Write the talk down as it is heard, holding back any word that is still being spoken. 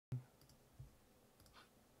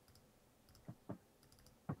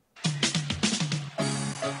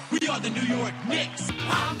are the New York Knicks.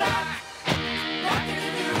 I'm back, rocking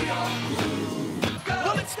in New York.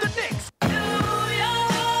 Well, it's the Knicks. New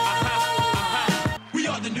York. We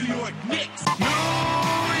are the New York Knicks. New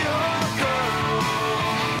York.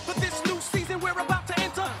 For this new season we're about to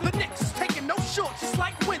enter, the Knicks is taking no shorts, just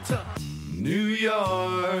like winter. New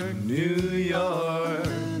York, New York.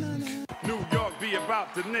 New York be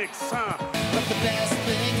about the Knicks, huh? But the best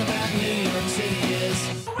thing about New York City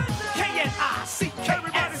is K-N-I-C-K-S.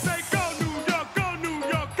 Everybody say go New York, go New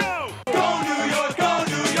York, go! Go New York, go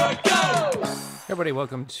New York, go! Everybody,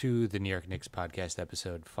 welcome to the New York Knicks podcast,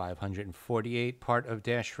 episode 548, part of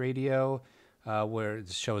Dash Radio, where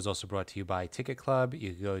the show is also brought to you by Ticket Club.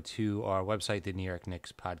 You can go to our website, the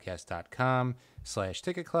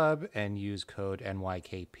NewYorkKnicksPodcast.com/Ticket Club, and use code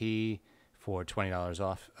NYKP for $20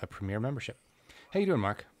 off a premier membership. How you doing,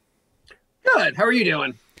 Mark? Good. How are you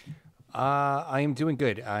doing? I am doing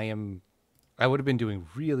good. I would have been doing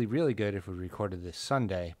really, really good if we recorded this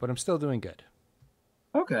Sunday, but I'm still doing good.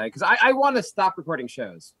 Okay, because I want to stop recording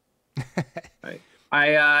shows. Right.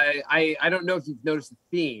 I don't know if you've noticed the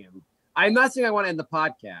theme. I'm not saying I want to end the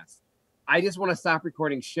podcast. I just want to stop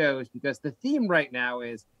recording shows because the theme right now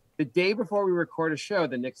is the day before we record a show,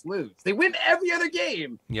 the Knicks lose. They win every other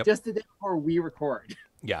game just the day before we record.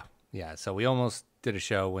 Yeah. So we almost did a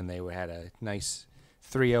show when they had a nice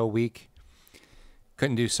 3-0 week.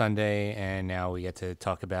 Couldn't do Sunday, and now we get to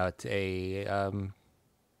talk about a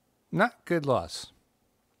not good loss.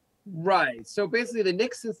 Right. So basically, the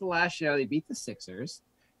Knicks since the last show, they beat the Sixers.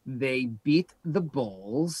 They beat the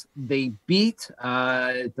Bulls. They beat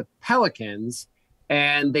the Pelicans.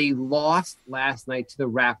 And they lost last night to the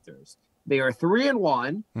Raptors. They are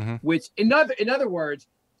 3-1, which in other words,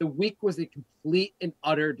 the week was a complete and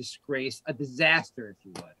utter disgrace, a disaster, if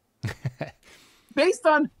you would. Based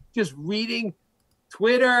on just reading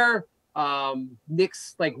Twitter,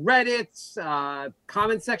 Knicks like Reddit's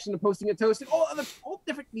comment section, and posting and toasting, all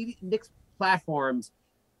different media Knicks platforms.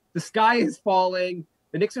 The sky is falling.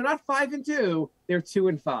 The Knicks are not 5-2; they're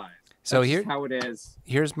 2-5. So That's how it is.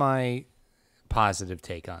 Here's my positive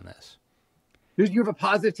take on this. You have a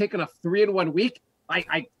positive take on a 3-1 week?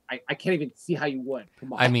 I can't even see how you would.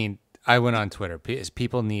 Come on. I mean, I went on Twitter.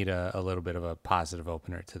 People need a little bit of a positive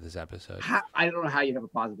opener to this episode. I don't know how you have a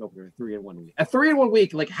positive opener a 3-1 week. A 3-1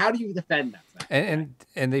 week, like how do you defend that? And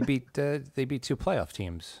they beat two playoff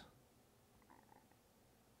teams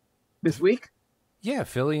this week. Yeah,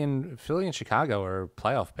 Philly and Chicago are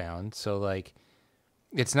playoff bound. So like,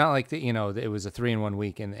 it's not like that. It was a 3-1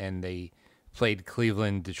 week and they played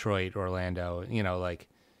Cleveland, Detroit, Orlando.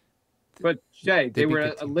 But Jay, they were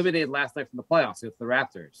the eliminated last night from the playoffs against the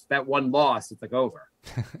Raptors. That one loss, it's like over.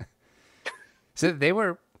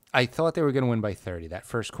 So I thought they were going to win by 30. That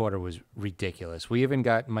first quarter was ridiculous. We even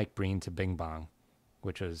got Mike Breen to Bing Bong,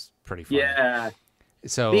 which was pretty funny. Yeah.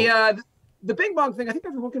 So the Bing Bong thing, I think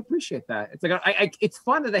everyone can appreciate that. It's like it's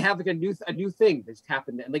fun that they have like a new thing that's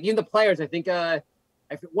happened. Like even the players, I think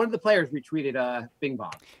one of the players retweeted Bing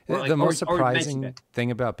Bong. The most surprising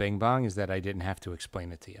thing about Bing Bong is that I didn't have to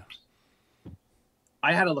explain it to you.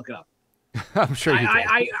 I had to look it up. I'm sure you did.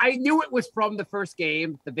 I knew it was from the first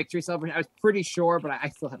game, the victory celebration. I was pretty sure, but I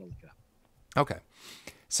still had to look it up. Okay.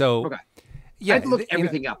 So, yeah, I had to look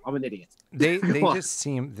everything up. I'm an idiot. They just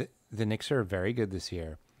seem, the Knicks are very good this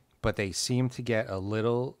year, but they seem to get a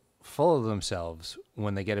little full of themselves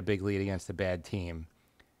when they get a big lead against a bad team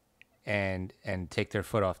and take their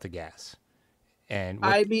foot off the gas. And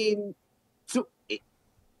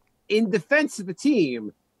in defense of the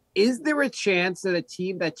team, is there a chance that a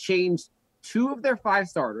team that changed 2 of their 5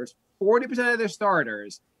 starters, 40% of their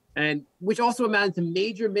starters, and which also amounted to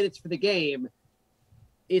major minutes for the game,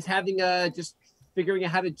 is having just figuring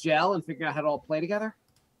out how to gel and figuring out how to all play together?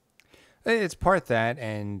 It's part that,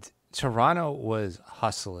 and Toronto was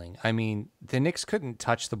hustling. I mean, the Knicks couldn't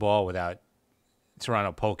touch the ball without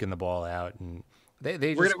Toronto poking the ball out, and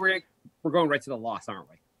we're going right to the loss, aren't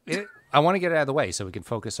we? I want to get it out of the way so we can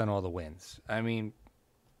focus on all the wins. I mean,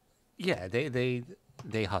 yeah, they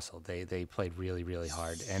hustled. They played really, really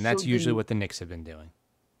hard, and that's usually what the Knicks have been doing.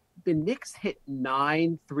 The Knicks hit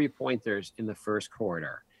 9 3-pointers in the first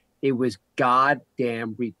quarter. It was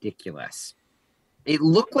goddamn ridiculous. It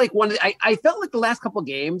looked like I felt like the last couple of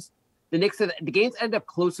games, the games ended up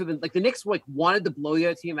closer than the Knicks wanted to blow the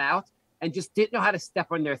other team out and just didn't know how to step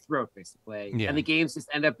on their throat basically. Yeah. And the games just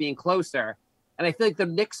ended up being closer. And I feel like the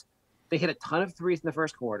Knicks, they hit a ton of threes in the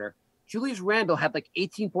first quarter. Julius Randle had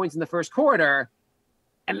 18 points in the first quarter,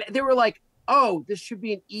 and they were like, oh, this should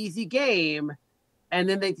be an easy game. And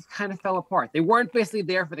then they kind of fell apart. They weren't basically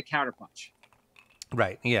there for the counterpunch.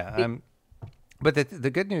 Right. Yeah. But the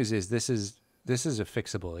good news is this is this is a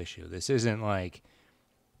fixable issue. This isn't like,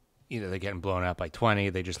 they're getting blown out by 20.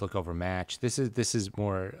 They just look overmatched. This is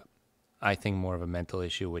more, I think, more of a mental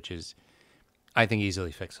issue, which is, I think,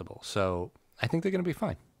 easily fixable. So I think they're going to be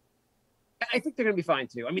fine. I think they're going to be fine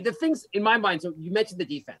too. I mean, the things in my mind. So you mentioned the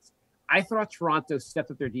defense. I thought Toronto stepped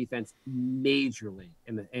up their defense majorly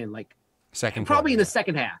in Second probably quarter, in the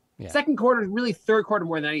second half. Yeah. Second quarter, really third quarter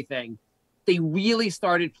more than anything. They really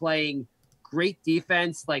started playing great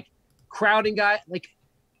defense, like crowding guys. Like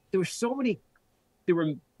there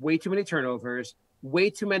were way too many turnovers, way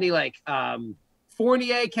too many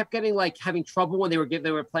Fournier kept getting having trouble when they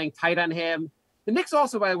were playing tight on him. The Knicks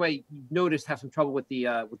also, by the way, you noticed have some trouble with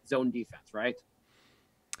the zone defense, right?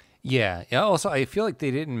 Yeah. Also, I feel like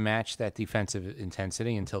they didn't match that defensive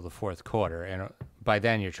intensity until the fourth quarter, and by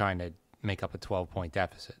then you're trying to make up a 12-point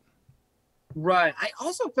deficit. Right. I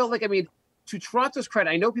also felt to Toronto's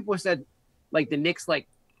credit, I know people said the Knicks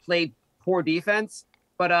played poor defense,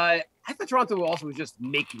 but I thought Toronto also was just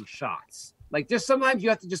making shots. Just sometimes you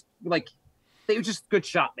have to just they were just good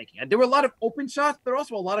shot making. And there were a lot of open shots, but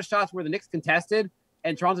also a lot of shots where the Knicks contested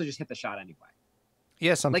and Toronto just hit the shot anyway.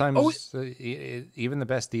 Yeah, sometimes even the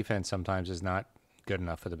best defense sometimes is not good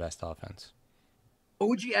enough for the best offense.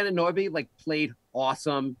 OG Anunoby played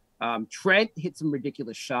awesome. Trent hit some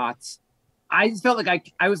ridiculous shots. I just felt I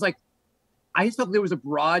just felt there was a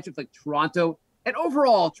barrage of Toronto, and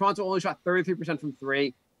overall Toronto only shot 33% from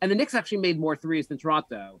three, and the Knicks actually made more threes than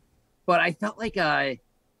Toronto. But I felt the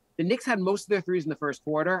Knicks had most of their threes in the first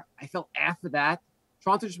quarter. I felt after that,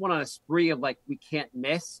 Toronto just went on a spree of we can't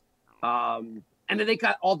miss. And then they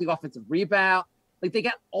got all the offensive rebound. They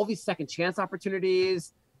got all these second chance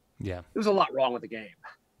opportunities. Yeah. There was a lot wrong with the game.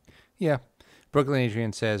 Yeah. Brooklyn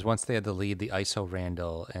Adrian says, once they had the lead, the ISO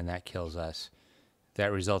Randall, and that kills us.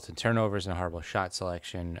 That results in turnovers and horrible shot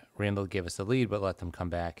selection. Randall gave us the lead, but let them come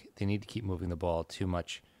back. They need to keep moving the ball. Too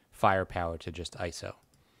much firepower to just ISO.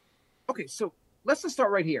 Okay, so let's just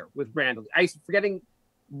start right here with Randall. I'm forgetting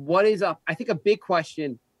what is up. I think a big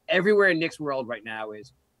question everywhere in Knicks world right now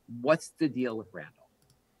is, what's the deal with Randall?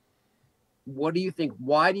 What do you think?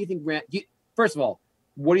 Why do you think first of all,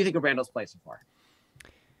 what do you think of Randall's play so far?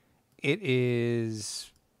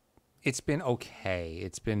 It's been okay.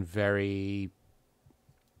 It's been very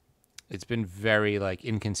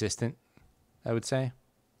inconsistent, I would say.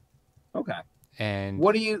 Okay. And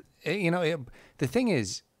what do you, the thing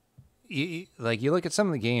is, you look at some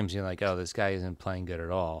of the games, you're like, oh, this guy isn't playing good at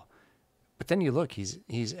all. But then you look,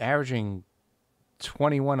 he's averaging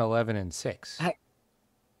 21, 11, and 6.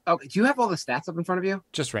 Okay, do you have all the stats up in front of you?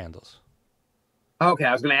 Just Randall's. Okay,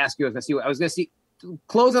 I was going to ask you. I was going to see.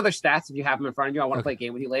 Close other stats if you have them in front of you. I want to play a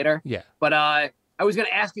game with you later. Yeah. But I was going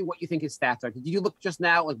to ask you what you think his stats are. Did you look just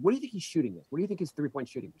now? What do you think he's shooting is? What do you think his 3-point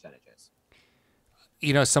shooting percentage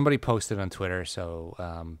is? Somebody posted on Twitter,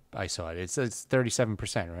 so I saw it. It's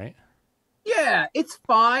 37%, right? Yeah, it's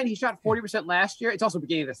fine. He shot 40% last year. It's also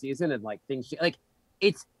beginning of the season, and things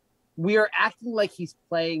we are acting like he's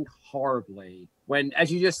playing horribly when,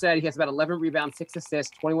 as you just said, he has about 11 rebounds, 6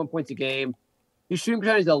 assists, 21 points a game. His shooting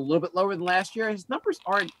percentage is a little bit lower than last year. His numbers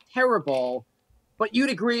aren't terrible, but you'd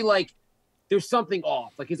agree there's something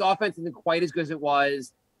off. His offense isn't quite as good as it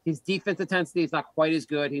was. His defense intensity is not quite as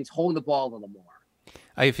good. He's holding the ball a little more.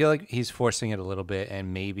 I feel like he's forcing it a little bit,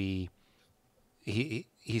 and maybe he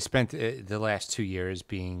spent the last 2 years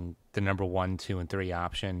being the number 1, 2, and 3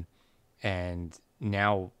 option, and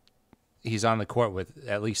now he's on the court with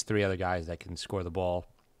at least 3 other guys that can score the ball,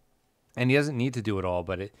 and he doesn't need to do it all,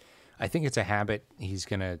 but I think it's a habit he's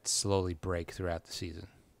going to slowly break throughout the season.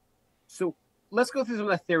 So let's go through some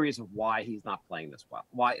of the theories of why he's not playing this well.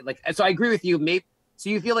 Why? So I agree with you. So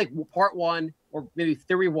you feel part one, or maybe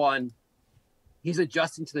theory one, he's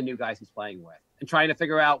adjusting to the new guys he's playing with and trying to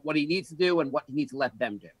figure out what he needs to do and what he needs to let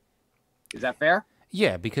them do. Is that fair?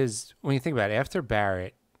 Yeah, because when you think about it, after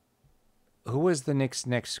Barrett, who was the Knicks'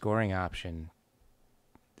 next scoring option?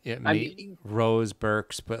 Rose,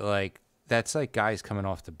 Burks, but that's guys coming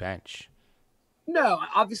off the bench. No,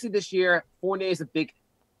 obviously this year Fournier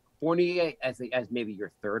as maybe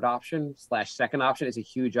your third option / second option is a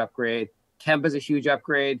huge upgrade. Kemba's a huge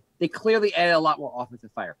upgrade. They clearly added a lot more offensive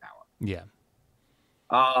firepower. Yeah.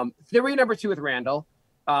 Theory number 2 with Randall,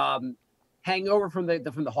 hangover from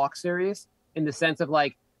the Hawks series in the sense of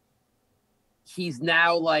he's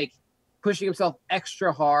now pushing himself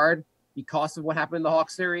extra hard because of what happened in the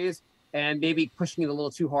Hawks series, and maybe pushing it a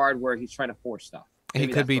little too hard where he's trying to force stuff. He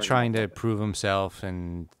could be trying to prove himself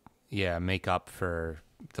and make up for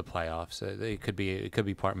the playoffs. It could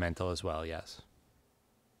be part mental as well. Yes.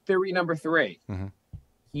 Theory number 3. Mm-hmm.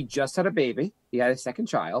 He just had a baby. He had his second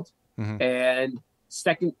child, and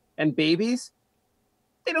And babies,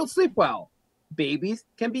 they don't sleep well. Babies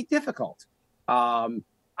can be difficult. I'm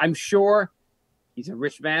sure he's a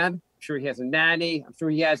rich man. I'm sure he has a nanny. I'm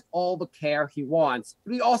sure he has all the care he wants.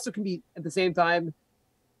 But he also can be, at the same time,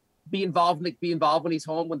 be involved when he's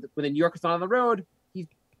home. When the New Yorker's not on the road, he's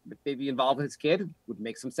maybe involved with his kid. Would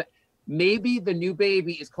make some sense. Maybe the new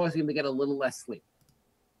baby is causing him to get a little less sleep.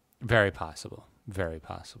 Very possible. Very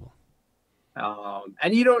possible.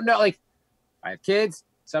 And you don't know, like, I have kids.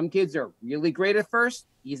 Some kids are really great at first,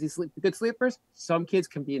 good sleepers. Some kids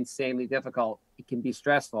can be insanely difficult. It can be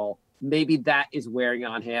stressful. Maybe that is wearing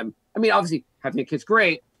on him. I mean, obviously, having a kid's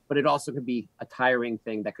great, but it also could be a tiring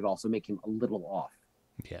thing that could also make him a little off.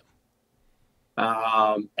 Yeah.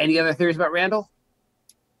 Any other theories about Randall?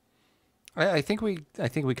 I think we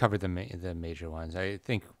covered the major ones. I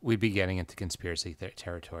think we'd be getting into conspiracy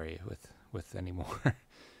territory with any more.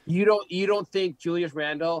 You don't think Julius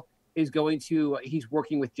Randle is he's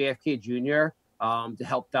working with JFK Jr. To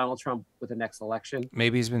help Donald Trump with the next election?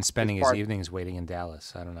 Maybe he's been spending his evenings waiting in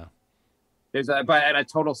Dallas. I don't know. But at a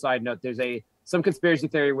total side note, there's some conspiracy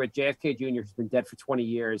theory where JFK Jr., who's been dead for 20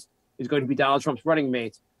 years, is going to be Donald Trump's running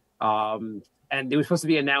mate. And it was supposed to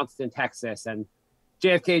be announced in Texas, and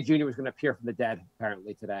JFK Jr. was going to appear from the dead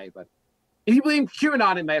apparently today. But if you believe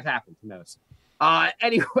QAnon, it may have happened. Who knows?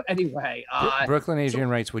 Anyway. Brooklyn Adrian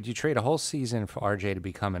writes, would you trade a whole season for RJ to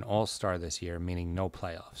become an all-star this year, meaning no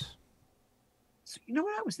playoffs? So you know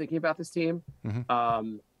what I was thinking about this team?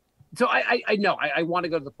 Mm-hmm. So I know I want to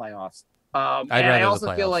go to the playoffs. I'd rather I also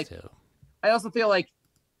the playoffs feel like too. I also feel like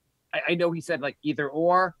I know he said like either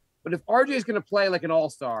or, but if RJ is going to play like an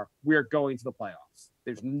all-star, we're going to the playoffs.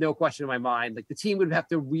 There's no question in my mind. Like the team would have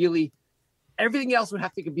to really, everything else would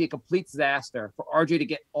have to be a complete disaster for RJ to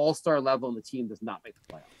get all-star level and the team does not make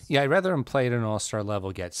the playoffs. Yeah, I'd rather him play at an all-star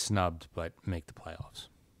level, get snubbed, but make the playoffs.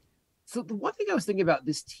 So the one thing I was thinking about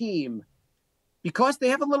this team, because they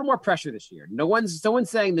have a little more pressure this year. No one's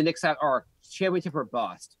saying the Knicks are championship or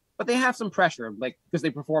bust, but they have some pressure, like because they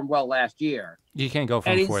performed well last year. You can't go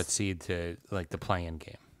from fourth seed to like the play-in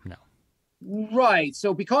game. No. Right.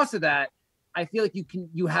 So because of that, I feel like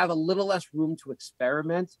you have a little less room to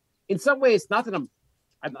experiment. In some ways, not that I'm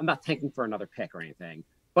not tanking for another pick or anything,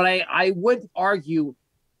 but I would argue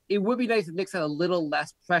it would be nice if Knicks had a little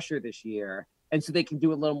less pressure this year, and so they can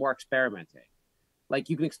do a little more experimenting. Like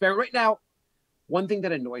you can experiment right now. One thing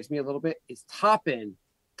that annoys me a little bit is Toppin.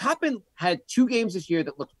 Toppin had 2 games this year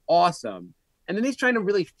that looked awesome, and then he's trying to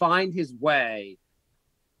really find his way.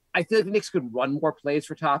 I feel like the Knicks could run more plays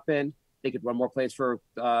for Toppin. They could run more plays for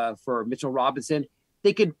Mitchell Robinson.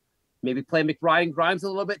 They could maybe play McBride and Grimes a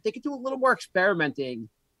little bit. They could do a little more experimenting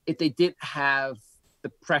if they didn't have the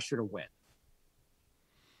pressure to win.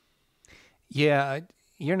 Yeah,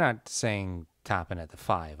 you're not saying Toppin at the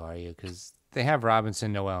 5, are you? Because they have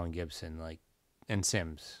Robinson, Noel, and Gibson, and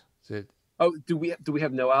Sims. Do we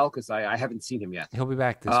have Noel? Because I haven't seen him yet. He'll be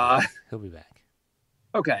back this week. He'll be back.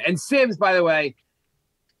 Okay, and Sims, by the way,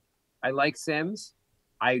 I like Sims.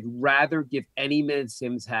 I'd rather give any minute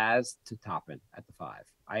Sims has to Toppin at the 5.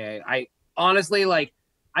 I honestly,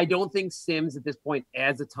 I don't think Sims at this point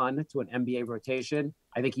adds a ton to an NBA rotation.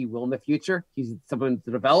 I think he will in the future. He's someone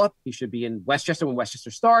to develop. He should be in Westchester when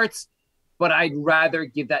Westchester starts. But I'd rather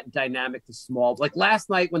give that dynamic to small. Like last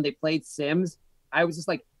night when they played Sims, I was just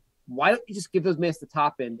like, why don't you just give those minutes to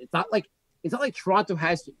Toppin? It's not like Toronto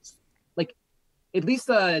has at least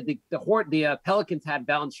the Pelicans had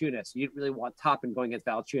Valanciunas. You didn't really want Toppin going against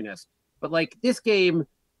Valanciunas. But this game,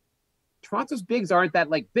 Toronto's bigs aren't that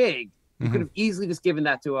big. You could have easily just given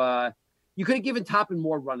that to you could have given Toppin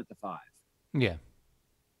more run at the 5. Yeah.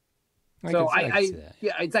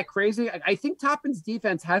 Is that crazy? I think Toppin's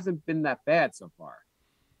defense hasn't been that bad so far.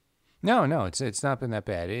 No, it's not been that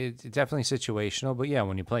bad. It's definitely situational, but yeah,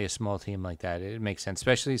 when you play a small team like that, it makes sense,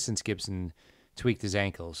 especially since Gibson tweaked his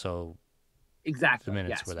ankle. So exactly, the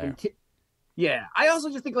minutes were there. Yeah, I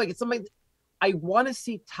also just think it's something I want to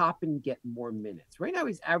see Toppin get more minutes. Right now,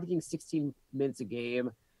 he's averaging 16 minutes a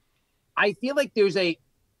game. I feel like Tibbs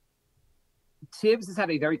has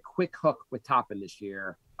had a very quick hook with Toppin this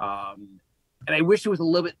year, and I wish it was a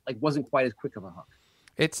little bit wasn't quite as quick of a hook.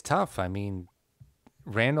 It's tough. I mean,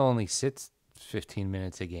 Randall only sits 15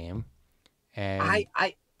 minutes a game, and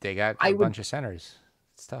they got a bunch of centers.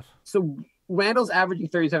 It's tough. So Randall's averaging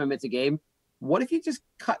 37 minutes a game. What if you just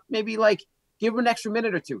cut maybe give him an extra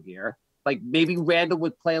minute or 2 here? Maybe Randall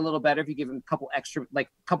would play a little better if you give him a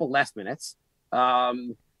couple less minutes.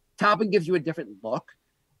 Toppin gives you a different look.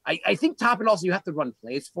 I think Toppin also you have to run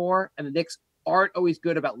plays for, and the Knicks aren't always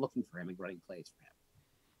good about looking for him and running plays for him.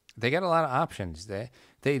 They got a lot of options. They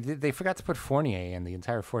forgot to put Fournier in the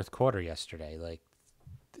entire fourth quarter yesterday.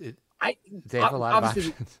 they have a lot of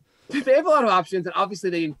obviously, options. They have a lot of options, and obviously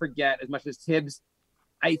they didn't forget as much as Tibbs.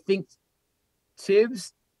 I think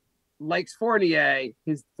Tibbs likes Fournier.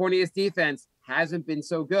 Fournier's defense hasn't been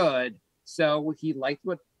so good, so he liked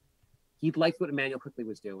what Emmanuel quickly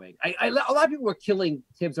was doing. A lot of people were killing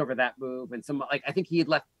Tibbs over that move, and I think he had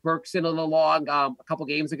left Burks in a little long a couple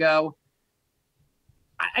games ago.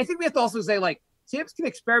 I think we have to also say Tibbs can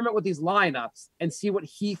experiment with these lineups and see what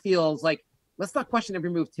he feels like. Let's not question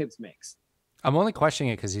every move Tibbs makes. I'm only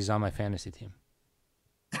questioning it because he's on my fantasy team.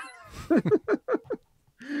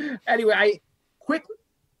 Anyway,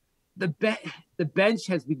 the bench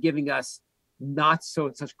has been giving us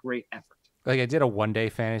such great effort. Like I did a 1-day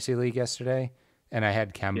fantasy league yesterday, and I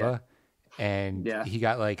had Kemba, and he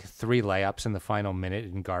got 3 layups in the final minute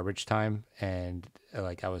in garbage time, and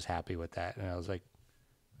I was happy with that, and I was like,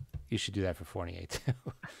 you should do that for Fournier too.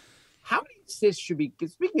 How many assists should be?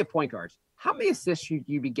 Speaking of point guards, how many assists should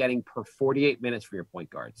you be getting per 48 minutes for your point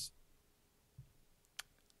guards?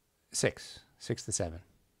 6 to 7.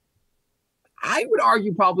 I would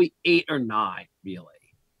argue probably 8 or 9, really.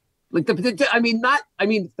 The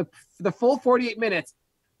full 48 minutes.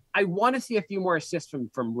 I want to see a few more assists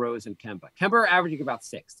from Rose and Kemba. Kemba are averaging about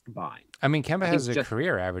 6 combined. I mean, Kemba has a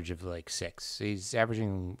career average of 6. He's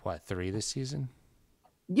averaging 3 this season.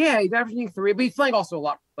 Yeah, he's averaging 3, but he's playing also a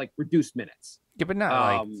lot reduced minutes. Yeah, but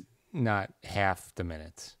not not half the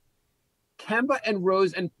minutes. Kemba and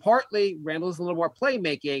Rose, and partly Randall's a little more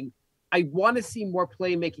playmaking. I want to see more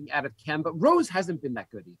playmaking out of Kemba. Rose hasn't been that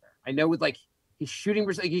good either. I know with he's shooting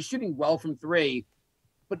well from 3,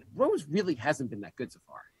 but Rose really hasn't been that good so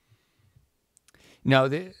far. No,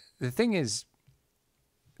 the thing is,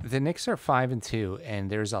 the Knicks are 5-2, and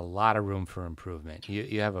there's a lot of room for improvement.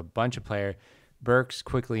 You have a bunch of players. Burks,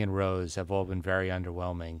 Quickly, and Rose have all been very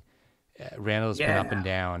underwhelming. Randall's been up and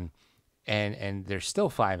down, and they're still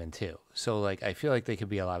 5-2. So I feel like they could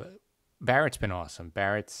be a lot. Barrett's been awesome.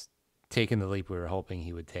 Barrett's taken the leap we were hoping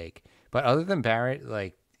he would take. But other than Barrett,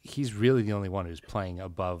 he's really the only one who's playing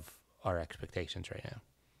above our expectations right now.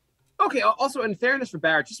 Okay. Also, in fairness for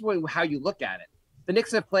Barrett, just how you look at it, the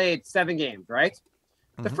Knicks have played 7 games, right?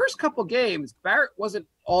 The first couple games, Barrett wasn't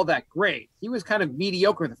all that great. He was kind of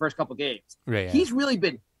mediocre the first couple games. Right.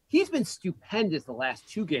 Yeah. He's been stupendous the last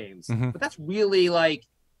 2 games. But that's really I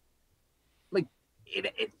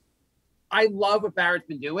love what Barrett's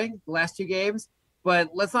been doing the last 2 games,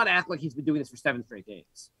 but let's not act like he's been doing this for 7 straight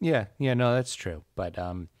games. Yeah, no, that's true. But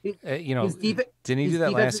didn't he do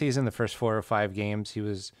that last season? The first 4 or 5 games he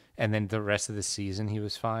was, and then the rest of the season he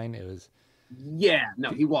was fine. It was. Yeah,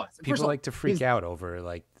 no, he was. People like to freak out over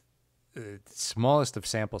the smallest of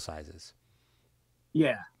sample sizes.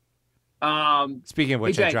 Yeah. Speaking of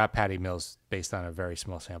which, AJ, I dropped Patty Mills based on a very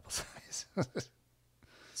small sample size.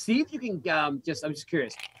 See if you can I'm just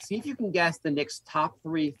curious. See if you can guess the Knicks' top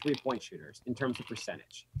 3 3-point shooters in terms of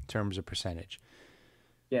percentage.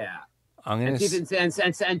 Yeah. I'm gonna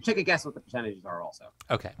and take a guess what the percentages are also.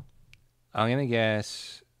 Okay. I'm gonna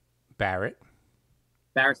guess Barrett.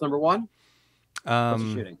 Barrett's number 1. What's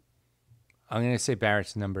he shooting? I'm gonna say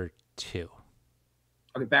Barrett's number 2.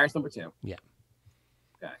 Okay, Barrett's number 2. Yeah.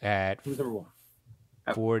 Okay. Who's number 1?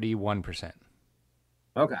 41%.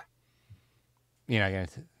 Okay. You're not gonna.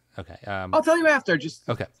 Okay. I'll tell you after. Just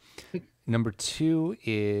okay. Number 1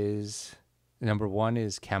 is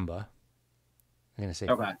Kemba. I'm gonna say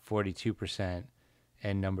 42%,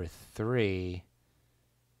 and number 3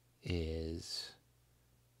 is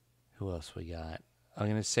who else we got? I'm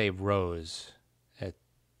gonna say Rose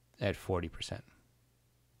at 40%.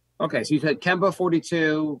 Okay, so you said Kemba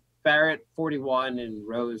 42, Barrett 41, and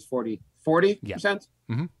Rose 40%. Yeah.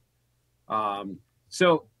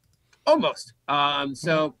 So almost.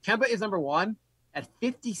 So Kemba is number 1 at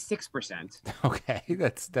 56%. Okay,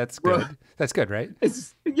 that's good. That's good, right?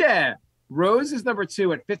 Yeah. Rose is number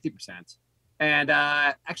 2 at 50%, and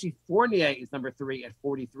actually Fournier is number 3 at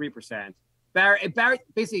 43%.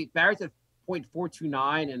 Barrett's at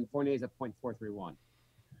 0.429 and Fournier's at 0.431.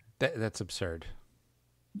 That's absurd.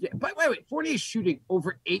 Yeah, but wait. Fournier's shooting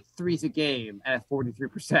over 8 threes a game at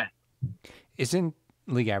 43%. Isn't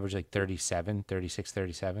league average 36,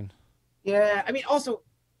 37? Yeah, I mean, also,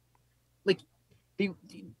 the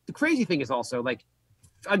crazy thing is also on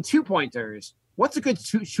 2-pointers, what's a good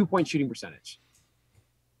 2-point shooting percentage?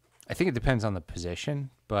 I think it depends on the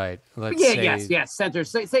position, but let's say yes, center.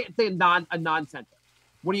 Say a non-center.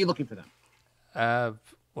 What are you looking for them?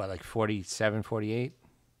 47, 48?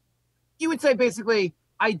 You would say basically,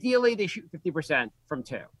 ideally they shoot 50% from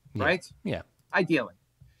 2, right? Yeah. Ideally.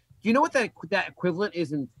 Do you know what that equivalent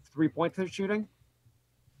is in 3-point shooting?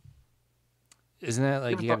 Isn't that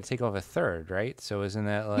like Never you got thought- to take off a third, right? So isn't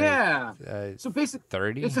that like Yeah. So basically,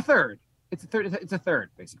 30? it's a third. It's a third,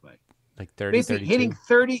 basically. Like 30, Basically,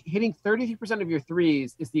 32? hitting 33% of your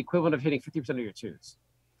threes is the equivalent of hitting 50% of your twos.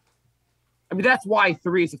 I mean, that's why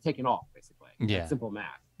threes have taken off, basically. Yeah. That's simple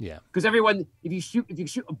math. Yeah. Because everyone, if you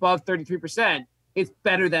shoot above 33%, it's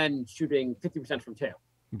better than shooting 50% from two.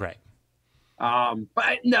 Right.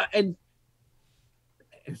 But no, and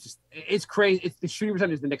it's crazy. It's the shooting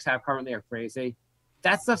percentages the Knicks have currently are crazy.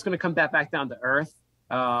 That stuff's going to come back down to earth.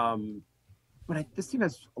 But this team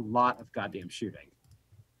has a lot of goddamn shooting.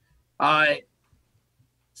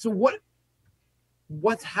 So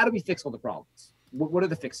how do we fix all the problems? What are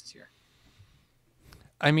the fixes here?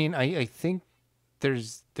 I mean, I think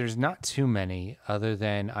there's not too many other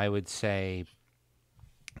than I would say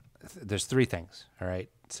there's three things. All right.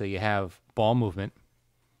 So you have ball movement.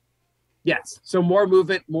 Yes. So more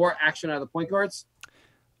movement, more action out of the point guards.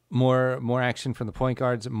 More action from the point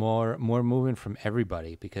guards, more movement from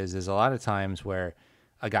everybody, because there's a lot of times where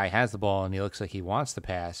a guy has the ball and he looks like he wants to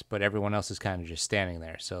pass, but everyone else is kind of just standing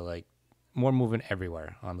there. So like more movement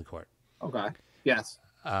everywhere on the court. Okay. Yes.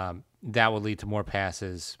 That would lead to more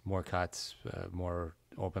passes, more cuts, more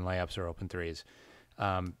open layups or open threes.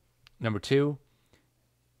 Number two,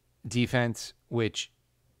 defense, which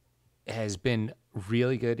has been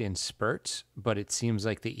really good in spurts, but it seems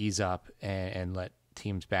like they ease up and let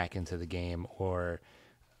teams back into the game, or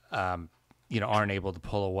aren't able to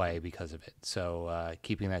pull away because of it. So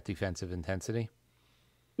keeping that defensive intensity.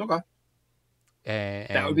 Okay. And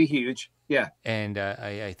that would be huge. Yeah. And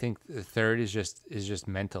I think the third is just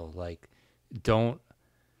mental. Like don't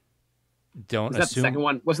Was that assume. the second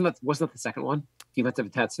one? Wasn't that the second one? Defensive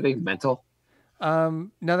intensity, mental. No,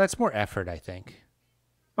 that's more effort, I think.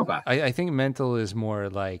 Okay. I think mental is more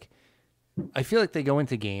like, I feel like they go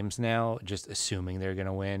into games now just assuming they're going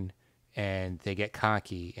to win, and they get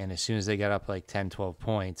cocky. And as soon as they get up like 10, 12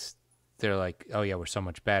 points, they're like, oh yeah, we're so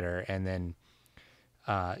much better. And then,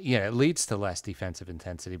 it leads to less defensive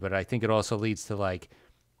intensity, but I think it also leads to like,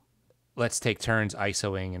 let's take turns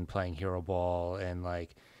isoing and playing hero ball. And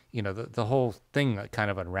like, the whole thing kind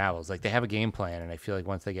of unravels. Like they have a game plan, and I feel like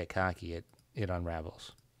once they get cocky, it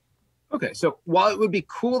unravels. Okay, so while it would be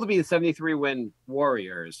cool to be the 73-win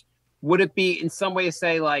Warriors, would it be in some way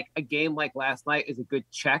say like a game like last night is a good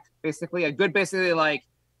check, basically? A good basically like,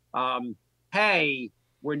 hey,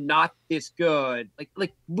 we're not this good.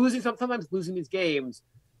 Like losing sometimes losing these games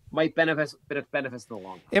might benefit in the long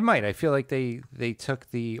run. It might. I feel like they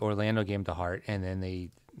took the Orlando game to heart, and then they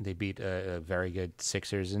beat a very good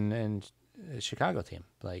Sixers and Chicago team.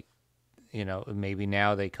 Like, maybe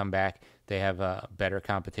now they come back. They have a better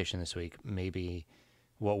competition this week. Maybe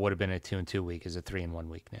what would have been a 2-2 week is a 3-1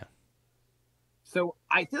 week now. So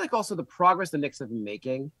I feel like also the progress the Knicks have been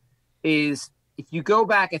making is, if you go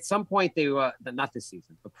back at some point, they were not this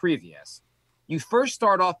season, but previous. You first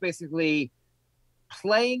start off basically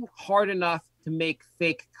playing hard enough to make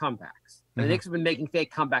fake comebacks. And the Knicks have been making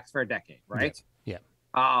fake comebacks for a decade, right? Yeah.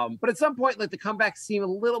 But at some point, like the comebacks seem a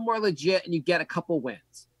little more legit, and you get a couple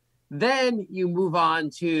wins. Then you move on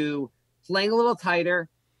to playing a little tighter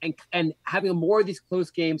and having more of these close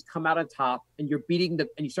games come out on top, and you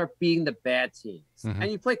start beating the bad teams. And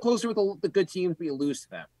you play closer with the good teams, but you lose to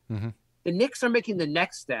them. The Knicks are making the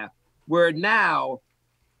next step where now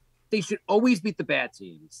they should always beat the bad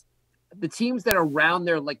teams. The teams that are around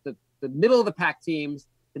there, like the middle of the pack teams,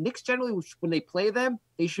 the Knicks generally, when they play them,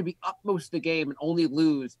 they should be up most of the game and only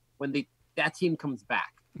lose when that team comes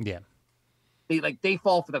back. Yeah. They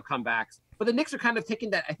fall for the comebacks, but the Knicks are kind of taking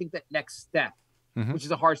that next step, which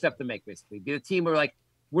is a hard step to make. Basically, the team are like,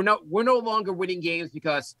 we're no longer winning games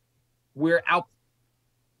because we're out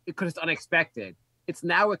because it's unexpected. It's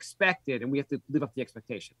now expected, and we have to live up to the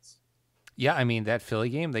expectations. Yeah, I mean that Philly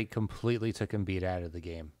game, they completely took him beat out of the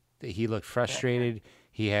game. He looked frustrated.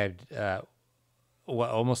 He had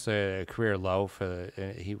almost a career low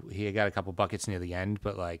he had got a couple buckets near the end,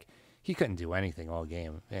 but like he couldn't do anything all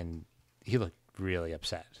game, and he looked really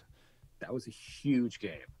upset. That was a huge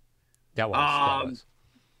game. That was.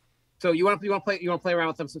 So you want to play around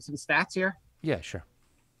with some stats here? Yeah, sure.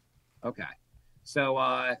 Okay.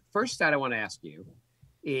 So first stat I want to ask you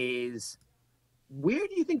is, where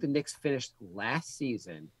do you think the Knicks finished last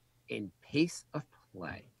season in pace of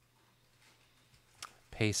play?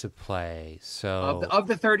 Pace of play. So of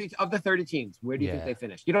the 30 teams, where do you think they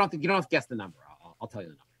finished? You don't have to guess the number. I'll tell you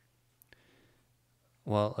the number.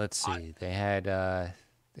 Well, let's see. They had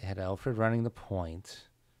Alfred running the point.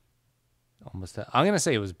 I'm going to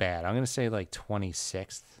say it was bad. I'm going to say like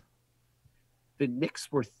 26th. The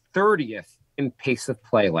Knicks were 30th in pace of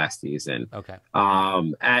play last season. Okay.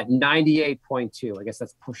 At 98.2. I guess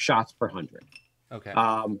that's shots per 100. Okay.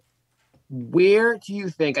 Where do you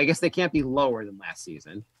think? I guess they can't be lower than last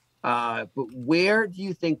season. But where do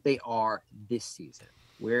you think they are this season?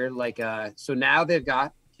 Where so now they've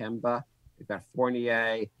got Kemba, they've got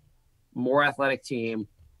Fournier, more athletic team.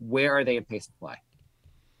 Where are they in pace of play?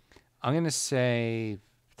 I'm gonna say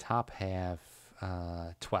top half,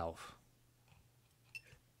 12.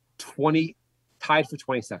 20, tied for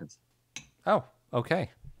 22nd. Oh,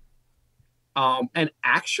 okay. And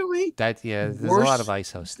actually, There's a lot of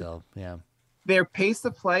ISO still. Yeah. Their pace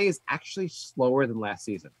of play is actually slower than last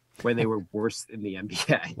season, when they were worse in the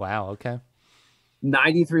NBA. Wow. Okay.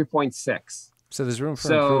 93.6. So there's room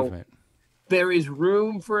for improvement. There is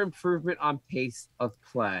room for improvement on pace of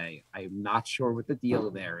play. I'm not sure what the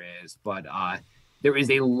deal there is, but there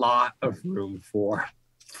is a lot of room for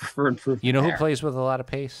improvement. You know there. who plays with a lot of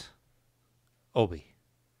pace? Obi.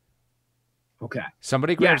 Okay.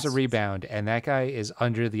 Somebody grabs a rebound, and that guy is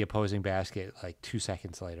under the opposing basket like 2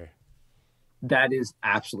 seconds later. That is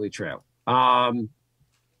absolutely true.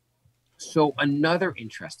 So another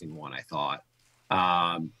interesting one, I thought.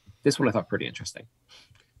 This one I thought pretty interesting.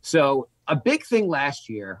 So a big thing last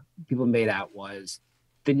year people made out was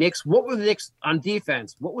the Knicks. What were the Knicks on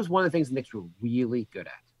defense? What was one of the things the Knicks were really good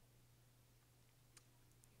at?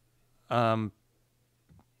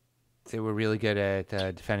 They were really good at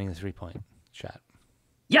defending the 3-point shot.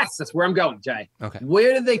 Yes, that's where I'm going, Jay. Okay.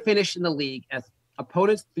 Where did they finish in the league as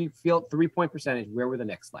opponents' field 3-point percentage? Where were the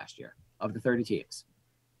Knicks last year of the 30 teams?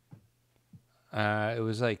 It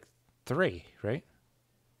was like 3, right?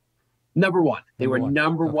 Number one. They were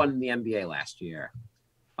number Okay. one in the NBA last year.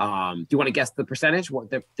 Do you want to guess the percentage? What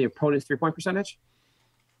the opponent's 3-point percentage?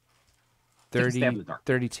 30, in the dark.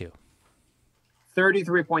 32.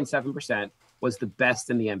 33.7% was the best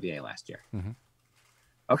in the NBA last year. Mhm.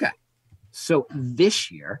 Okay. So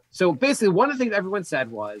this year, so basically one of the things everyone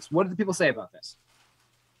said was, what did the people say about this?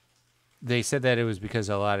 They said that it was because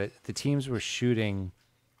a lot of the teams were shooting,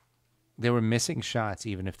 they were missing shots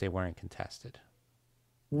even if they weren't contested.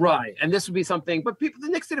 Right. And this would be something, but the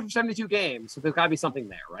Knicks did it for 72 games. So there's got to be something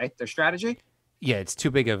there, right? Their strategy? Yeah, it's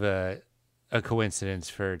too big of a coincidence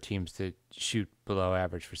for teams to shoot below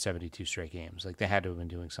average for 72 straight games. Like they had to have been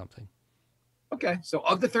doing something. Okay. So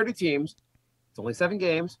of the 30 teams, it's only 7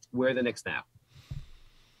 games. Where are the Knicks now?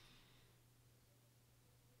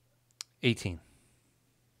 18.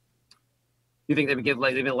 You think they've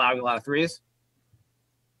been allowing a lot of threes?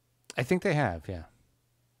 I think they have, yeah.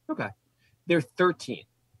 Okay. They're 13.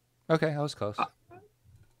 Okay, I was close.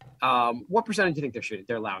 What percentage do you think they're shooting?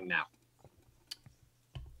 They're allowing now?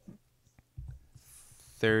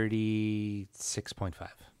 36.5.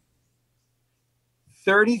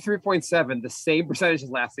 33.7, the same percentage as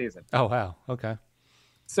last season. Oh, wow. Okay.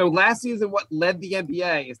 So last season, what led the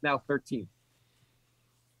NBA is now 13.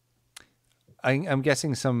 I'm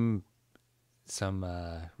guessing some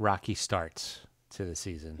rocky starts to the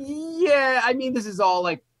season. Yeah, I mean, this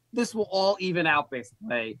will all even out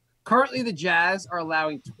basically. Currently, the Jazz are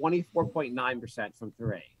allowing 24.9% from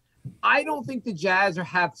 3. I don't think the Jazz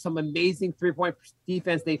have some amazing 3-point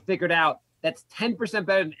defense they figured out that's 10%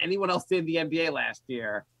 better than anyone else did in the NBA last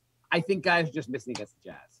year. I think guys are just missing against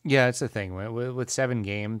the Jazz. Yeah, it's the thing. With 7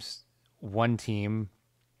 games, one team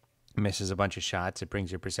misses a bunch of shots, it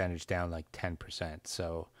brings your percentage down like 10%.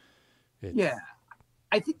 So, yeah.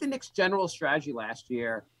 I think the Knicks' general strategy last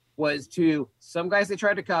year was to some guys they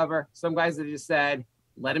tried to cover, some guys they just said,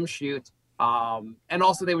 let him shoot. And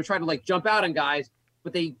also they would try to jump out on guys,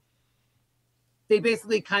 but they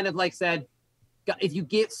basically kind of said, if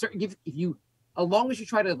you as long as you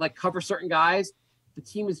try to cover certain guys, the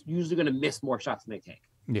team is usually going to miss more shots than they take.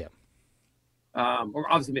 Yeah.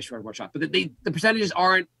 Or obviously miss more shots, but the percentages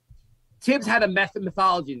aren't. Tibbs had a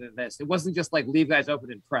methodology to this. It wasn't just leave guys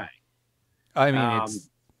open and pray. I mean, it's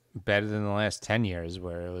better than the last 10 years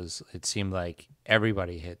where it seemed like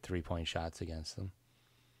everybody hit 3-point shots against them.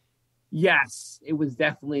 Yes, it was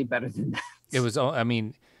definitely better than that. It was, I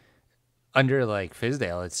mean, under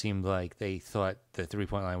Fizdale, it seemed like they thought the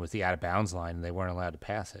 3-point line was the out of bounds line and they weren't allowed to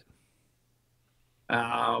pass it.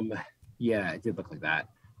 Yeah, it did look like that.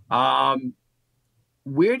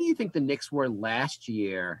 Where do you think the Knicks were last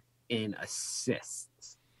year in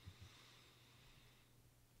assists?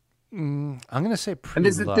 I'm gonna say pretty And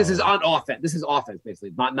this is low. on offense. This is offense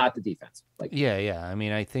basically, not the defense. Yeah. I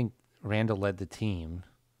mean, I think Randall led the team.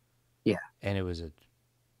 Yeah, and it was a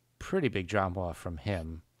pretty big drop off from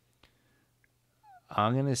him.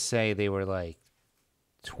 I'm gonna say they were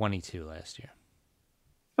 22 last year.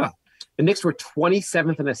 Huh. The Knicks were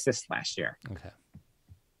 27th in assists last year. Okay.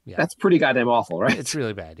 Yeah. That's pretty goddamn awful, right? It's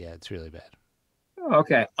really bad. Yeah, it's really bad.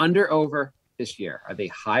 Okay. Under over this year. Are they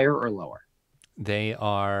higher or lower? They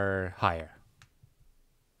are higher.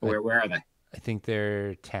 Where are they? I think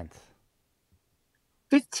they're 10th.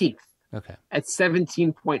 15th Okay. at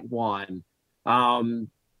 17.1.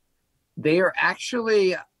 They are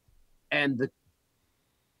actually, they're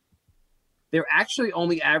actually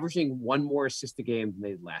only averaging one more assist a game than they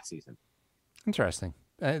did last season. Interesting.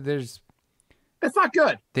 That's not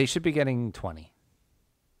good. They should be getting 20.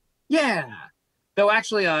 Yeah. Though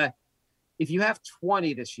actually, if you have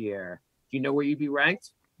 20 this year, do you know where you'd be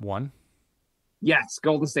ranked? 1. Yes,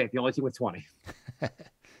 Golden State, the only team with 20.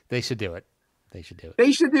 They should do it. They should do it.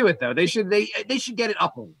 They should do it though. They should get it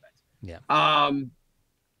up a little bit. Yeah.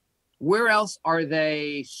 Where else are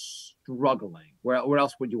they struggling? Where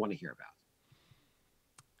else would you want to hear about?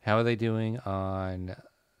 How are they doing on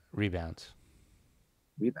rebounds?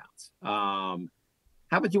 Rebounds. How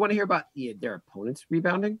about you want to hear about their opponents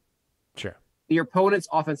rebounding? Sure. Your opponent's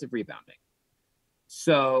offensive rebounding.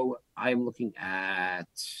 So I'm looking at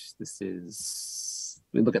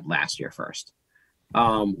we look at last year first.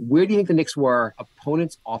 Where do you think the Knicks were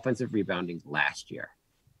opponents' offensive rebounding last year?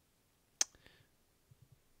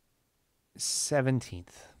 17th.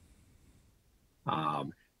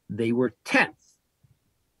 They were 10th.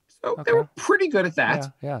 So Okay. they were pretty good at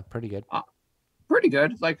that. Yeah, pretty good. Pretty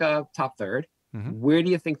good, like a top third. Mhm. Where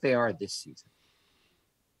do you think they are this season?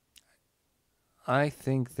 I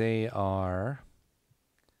think they are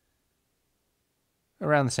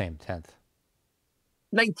around the same, 10th.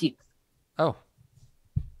 19th. Oh,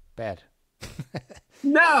 bad.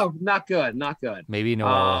 No, not good. Not good. Maybe Noel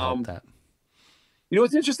will help that. You know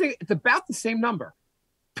what's interesting? It's about the same number.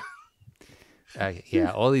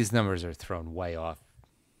 Yeah, all these numbers are thrown way off.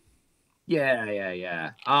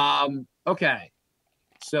 Yeah. Okay.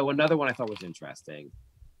 So another one I thought was interesting.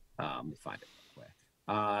 Let me find it real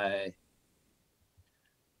quick.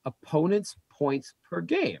 Opponents' points per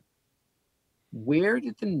game. Where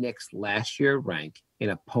did the Knicks last year rank in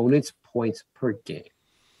opponents' points per game?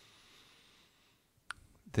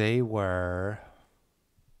 They were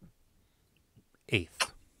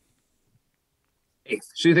 8th. 8th.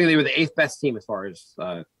 So you think they were the 8th best team as far as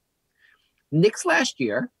Knicks last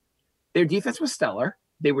year? Their defense was stellar.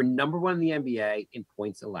 They were number 1 in the NBA in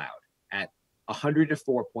points allowed at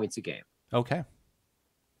 104 points a game. Okay.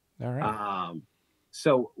 All right.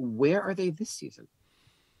 So where are they this season?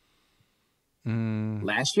 Mm,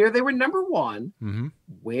 Last year they were number 1. mm-hmm.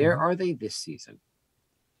 Where are they this season?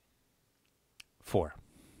 4.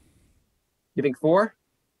 You think 4?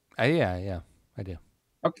 Yeah, I do.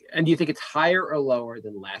 Okay. And do you think it's higher or lower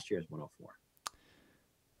than last year's 104?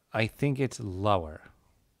 I think it's lower.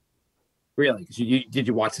 Really? Because did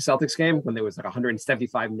you watch the Celtics game when there was like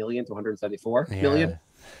 175 million to 174 million?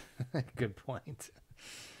 Good point.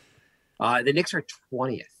 The Knicks are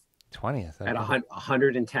 20th 20th. Okay. at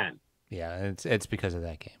 110. Yeah, it's because of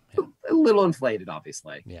that game. Yeah. A little inflated,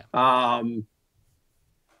 obviously. Yeah.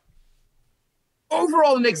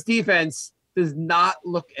 Overall, the Knicks defense does not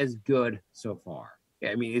look as good so far.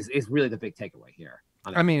 I mean, it's really the big takeaway here.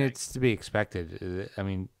 I mean, it's to be expected. I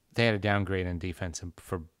mean, they had a downgrade in defense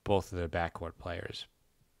for both of their backcourt players,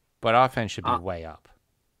 but offense should be way up.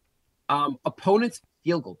 Opponents'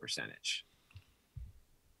 field goal percentage.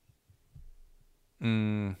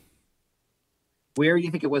 Mm, Where do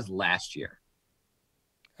you think it was last year?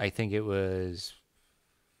 I think it was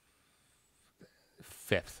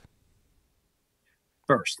 5th.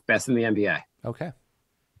 First, best in the NBA. Okay.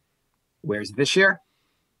 Where's it this year?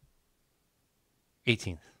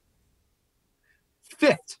 18th.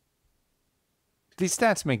 5th. These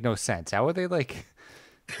stats make no sense. How are they like?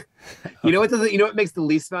 You know what doesn't? You know what makes the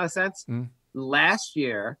least amount of sense? Mm. Last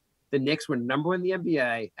year, the Knicks were number 1 in the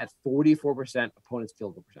NBA at 44% opponents'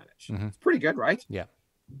 field goal percentage. Mhm. It's pretty good, right? Yeah.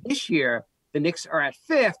 This year, the Knicks are at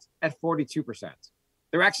 5th at 42%.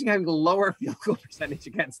 They're actually having a lower field goal percentage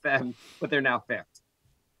against them, but they're now 5th.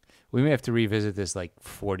 We may have to revisit this like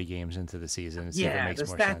 40 games into the season and see if it makes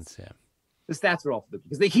more sense. Yeah. The stats are all flipped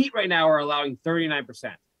because the Heat right now are allowing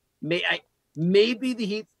 39%. Maybe the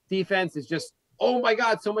Heat defense is just, oh my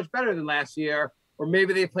God, so much better than last year. Or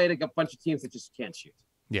maybe they played like a bunch of teams that just can't shoot.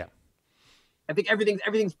 Yeah. I think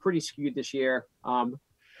everything's pretty skewed this year.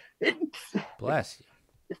 Bless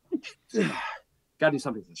Got to do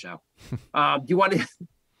something for the show. Do you want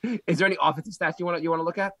to? Is there any offensive stats you want to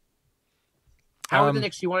look at? How are the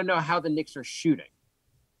Knicks? You want to know how the Knicks are shooting?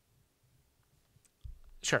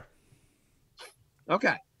 Sure.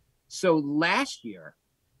 Okay. So last year,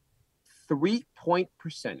 3-point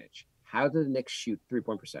percentage. How did the Knicks shoot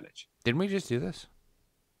 3-point percentage? Didn't we just do this?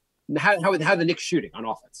 How the Knicks shooting on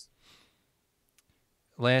offense?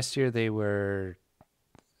 Last year they were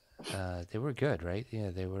good, right?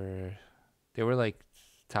 Yeah, they were like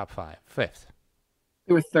top 5, 5th.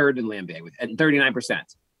 They were third in Lambeau at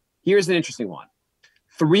 39%. Here's an interesting one: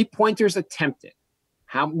 3-pointers attempted.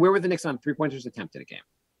 Where were the Knicks on 3-pointers attempted a game?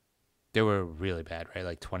 They were really bad, right?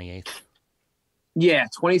 Like 28th. Yeah,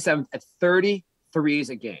 27th at 33s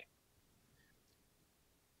a game.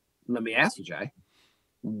 Let me ask you, Jay,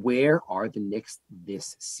 where are the Knicks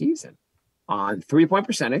this season on 3-point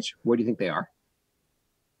percentage? Where do you think they are?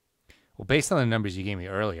 Well, based on the numbers you gave me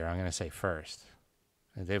earlier, I'm going to say first.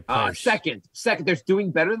 Second. They're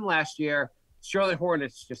doing better than last year. Charlotte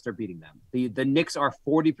Hornets just are beating them. The Knicks are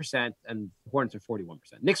 40% and Hornets are 41%.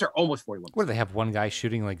 Knicks are almost 41%. What do they have? One guy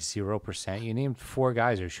shooting like 0%? You named 4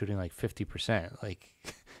 guys who are shooting like 50%. Like,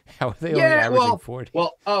 how are they only averaging 40?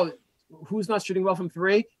 Well, who's not shooting well from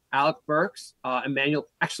 3? Alec Burks, Emmanuel.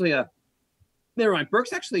 Actually, never mind.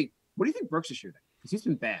 Burks actually. What do you think Burks is shooting? Because he's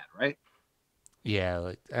been bad, right? Yeah,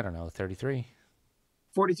 like, I don't know, 33,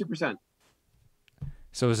 42%.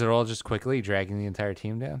 So is it all just quickly dragging the entire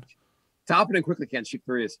team down? Toppin and Quickly can't shoot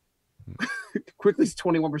threes. Quickly's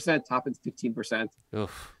 21%. Toppin's 15%.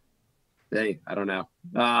 Oof. Hey, I don't know.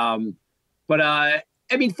 But I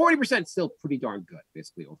mean, 40% is still pretty darn good,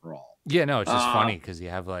 basically overall. Yeah, no, it's just funny because you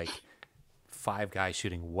have like 5 guys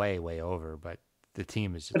shooting way, way over, but the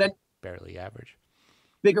team is just barely average.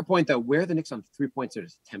 Bigger point though, where are the Knicks on 3-points that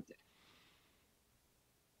is attempted?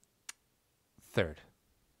 3rd.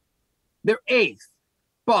 They're 8th.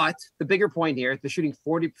 But the bigger point here, they're shooting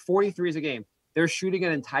 43s a game. They're shooting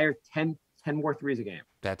an entire 10 more threes a game.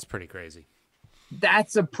 That's pretty crazy.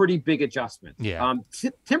 That's a pretty big adjustment. Yeah.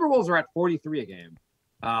 Timberwolves are at 43 a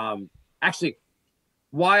game. Actually,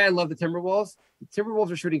 why I love the Timberwolves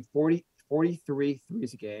are shooting 43 threes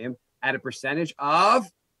a game at a percentage of...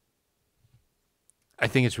 I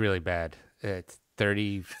think it's really bad. It's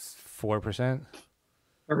 34%.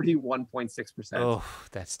 31.6%. Oh,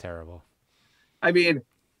 that's terrible. I mean,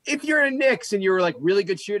 if you're a Knicks and you're like really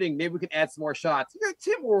good shooting, maybe we can add some more shots. You're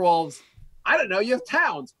Timberwolves. I don't know. You have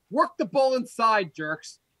Towns. Work the ball inside,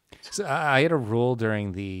 jerks. So I had a rule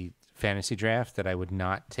during the fantasy draft that I would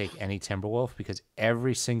not take any Timberwolf because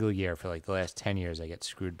every single year for like the last 10 years, I get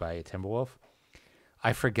screwed by a Timberwolf.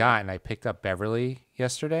 I forgot and I picked up Beverly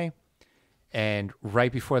yesterday. And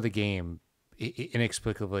right before the game,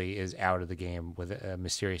 inexplicably is out of the game with a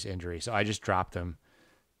mysterious injury. So I just dropped him.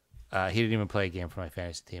 He didn't even play a game for my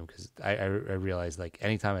fantasy team because I realized like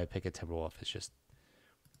anytime I pick a Timberwolf, it's just.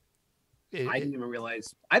 I didn't even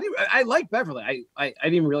realize. I like Beverly. I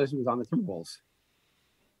didn't even realize he was on the Timberwolves.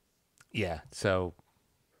 Yeah, so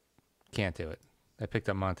can't do it. I picked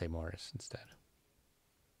up Monte Morris instead.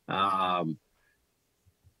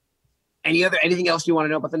 Anything else you want to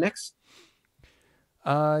know about the Knicks?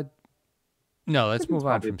 No, let's move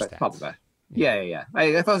on from stats. Yeah.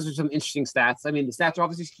 I thought those were some interesting stats. I mean, the stats are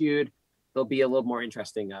obviously skewed. They'll be a little more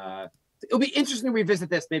interesting. It'll be interesting to revisit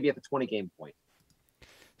this maybe at the 20-game point.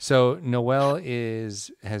 So Noel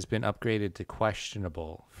has been upgraded to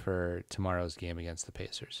questionable for tomorrow's game against the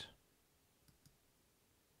Pacers.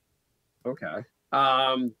 Okay.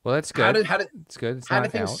 Well, that's good. It's good. It's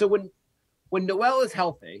not out. So when Noel is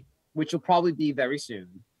healthy, which will probably be very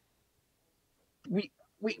soon, we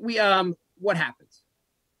what happens?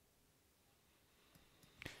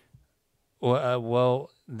 Well,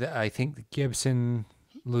 I think Gibson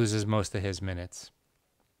loses most of his minutes,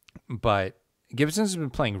 but Gibson's been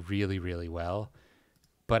playing really, really well.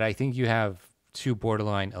 But I think you have 2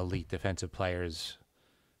 borderline elite defensive players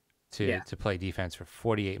to play defense for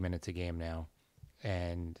 48 minutes a game now,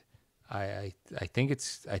 and I think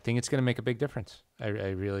it's going to make a big difference. I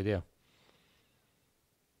really do.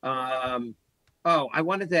 I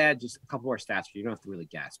wanted to add just a couple more stats for you. You don't have to really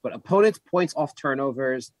guess, but opponents' points off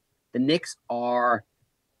turnovers. The Knicks are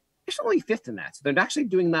actually only 5th in that, so they're actually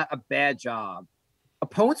doing a bad job.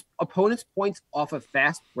 Opponents' points off of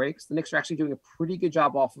fast breaks. The Knicks are actually doing a pretty good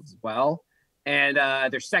job off of as well, and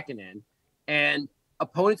they're 2nd in. And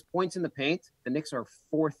opponents' points in the paint, the Knicks are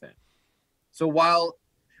 4th in. So while,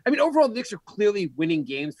 I mean, overall, the Knicks are clearly winning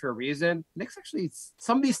games for a reason. The Knicks actually,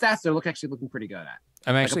 some of these stats they're looking pretty good at.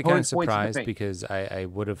 I'm actually kind of surprised because I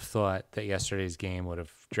would have thought that yesterday's game would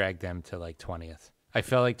have dragged them to like 20th. I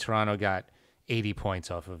felt like Toronto got 80 points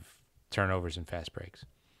off of turnovers and fast breaks.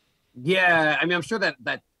 Yeah, I mean, I'm sure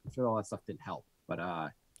all that stuff didn't help, but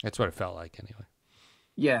that's what it felt like anyway.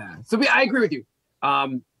 Yeah, so I agree with you.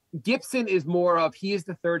 Gibson is more of he is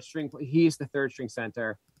the third string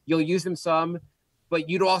center. You'll use him some, but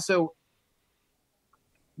you'd also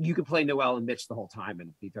you could play Noel and Mitch the whole time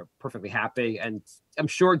and be perfectly happy. And I'm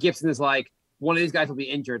sure Gibson is like, one of these guys will be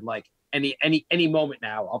injured like any moment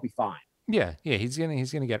now. I'll be fine. Yeah, he's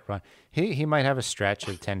gonna get run. He might have a stretch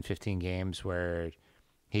of 10, 15 games where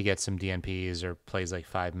he gets some DNPs or plays like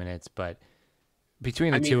 5 minutes, but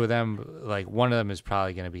between the two of them, like one of them is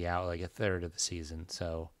probably going to be out like a third of the season.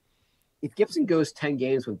 So if Gibson goes 10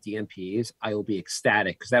 games with DNPs, I will be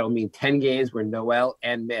ecstatic because that will mean 10 games where Noel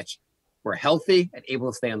and Mitch were healthy and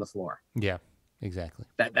able to stay on the floor. Yeah, exactly.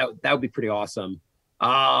 That would be pretty awesome.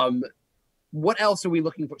 What else are we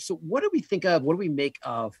looking for? So what do we think of? What do we make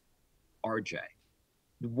of RJ?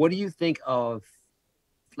 What do you think of?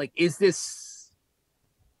 Like, is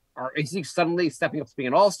he suddenly stepping up to being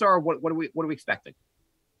an all-star? What are we expecting?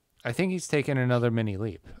 I think he's taken another mini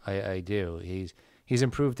leap. I do. He's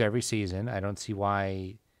improved every season. I don't see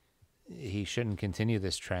why he shouldn't continue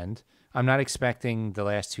this trend. I'm not expecting the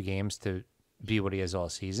last 2 games to be what he has all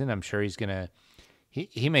season. I'm sure he's gonna.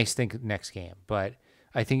 He may stink next game, but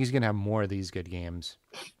I think he's gonna have more of these good games,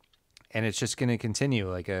 and it's just gonna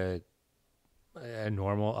continue like a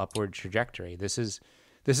normal upward trajectory. This is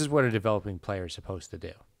what a developing player is supposed to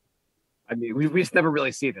do. I mean, we just never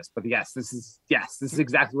really see this, but yes, this is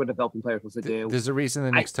exactly what a developing player is supposed to do. There's a reason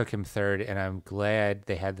the Knicks took him 3rd, and I'm glad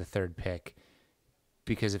they had the 3rd pick,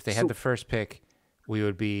 because if they had the 1st pick, we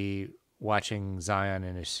would be watching Zion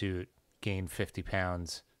in a suit gain 50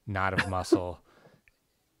 pounds, not of muscle.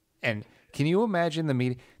 And can you imagine the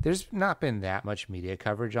media? There's not been that much media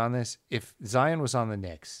coverage on this. If Zion was on the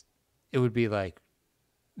Knicks, it would be like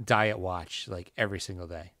diet watch, like every single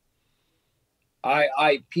day.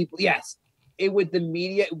 Yes, it would. The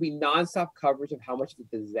media, it would be nonstop coverage of how much of a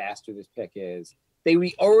disaster this pick is. They'd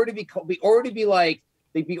be already calling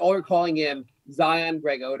him Zion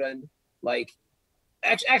Greg Oden. Like,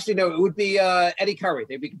 actually, no, it would be Eddie Curry.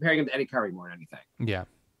 They'd be comparing him to Eddie Curry more than anything. Yeah.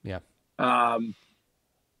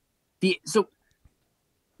 So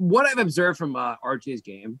what I've observed from RJ's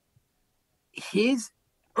game, his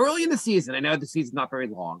early in the season, I know the season's not very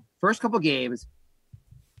long. First couple games,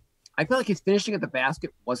 I felt like his finishing at the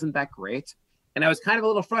basket wasn't that great. And I was kind of a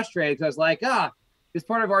little frustrated because I was like, this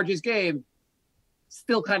part of RJ's game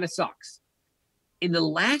still kind of sucks. In the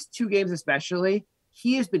last 2 games especially,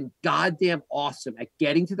 he has been goddamn awesome at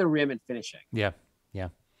getting to the rim and finishing. Yeah.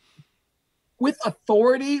 With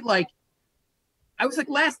authority, like, I was like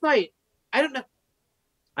last night, I don't need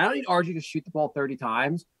RJ to shoot the ball 30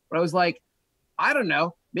 times, but I was like, I don't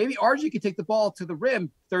know. Maybe RJ could take the ball to the rim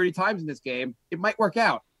 30 times in this game. It might work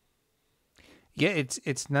out. Yeah,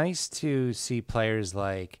 it's nice to see players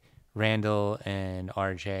like Randall and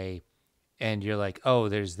RJ, and you're like, oh,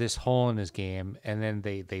 there's this hole in his game, and then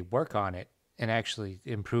they work on it and actually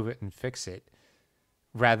improve it and fix it,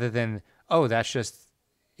 rather than, oh, that's just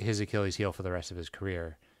his Achilles heel for the rest of his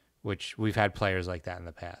career, which we've had players like that in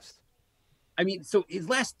the past. I mean, so his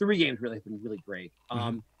last 3 games really have been really great.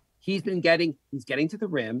 He's getting to the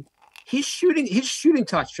rim. His shooting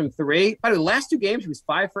touch from 3. By the way, the last 2 games, he was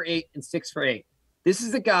 5 for 8 and 6 for 8. This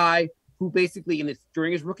is a guy who basically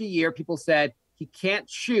during his rookie year, people said he can't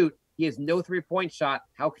shoot. He has no 3-point shot.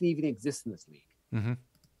 How can he even exist in this league? Mm-hmm.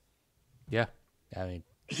 Yeah. I mean,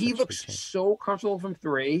 he looks so comfortable from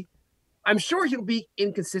 3. I'm sure he'll be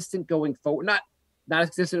inconsistent going forward. Not as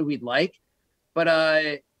consistent as we'd like, but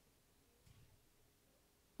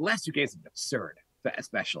last 2 games have been absurd,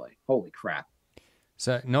 especially. Holy crap.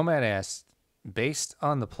 So Nomad asked, based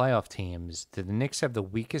on the playoff teams, did the Knicks have the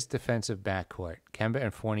weakest defensive backcourt? Kemba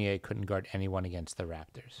and Fournier couldn't guard anyone against the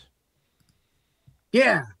Raptors.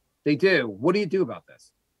 Yeah, they do. What do you do about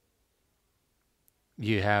this?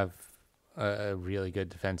 You have a really good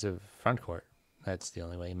defensive front court. That's the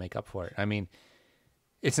only way you make up for it. I mean,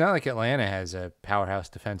 it's not like Atlanta has a powerhouse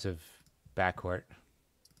defensive backcourt.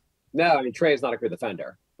 No, I mean, Trey is not a good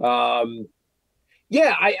defender. Yeah,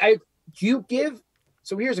 you give.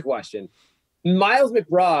 So here's a question. Miles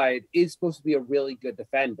McBride is supposed to be a really good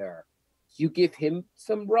defender. You give him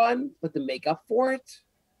some run, but to make up for it.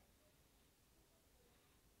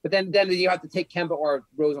 But then you have to take Kemba or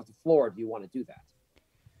Rose off the floor if you want to do that.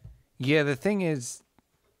 Yeah, the thing is,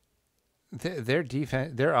 their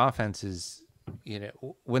defense, their offense is,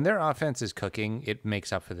 when their offense is cooking, it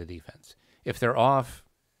makes up for the defense. If they're off,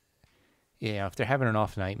 if they're having an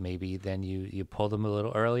off night, maybe then you pull them a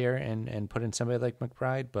little earlier and put in somebody like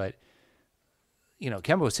McBride. But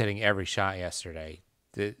Kemba was hitting every shot yesterday.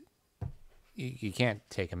 You can't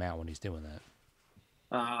take him out when he's doing that.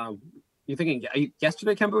 You're thinking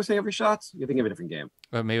yesterday Kemba was hitting every shot? You're thinking of a different game.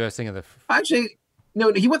 Well, maybe I was thinking of actually,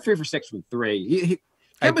 no, he went 3 for 6 from 3.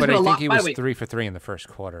 But I think he was 3 for 3 in the first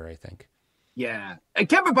quarter, I think. Yeah. And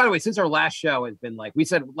Kemba, by the way, since our last show has been like, we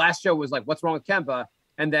said last show was like, what's wrong with Kemba?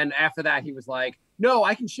 And then after that, he was like, no,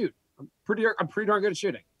 I can shoot. I'm pretty darn good at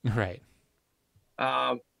shooting. Right.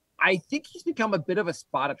 I think he's become a bit of a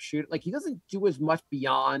spot up shooter. Like he doesn't do as much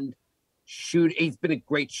beyond shoot. He's been a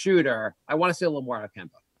great shooter. I want to see a little more out of Kemba.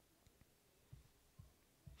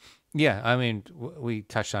 Yeah, I mean, we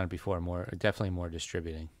touched on it before. Definitely more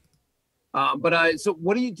distributing. So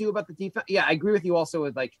what do you do about the defense? Yeah, I agree with you also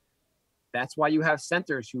with like, that's why you have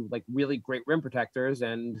centers who like really great rim protectors.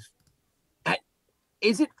 And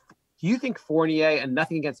do you think Fournier, and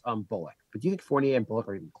nothing against Bullock, but do you think Fournier and Bullock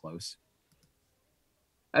are even close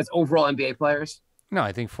as overall NBA players? No,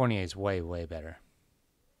 I think Fournier is way, way better.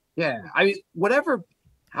 Yeah. I mean,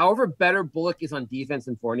 however better Bullock is on defense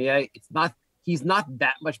than Fournier, he's not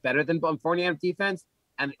that much better than Fournier on defense.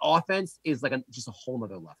 And the offense is like just a whole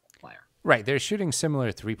nother level player. Right. They're shooting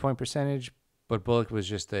similar 3-point percentage, but Bullock was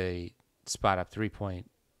just a spot up 3-point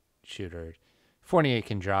shooter. Fournier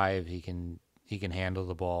can drive. He can handle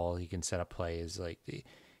the ball. He can set up plays. Like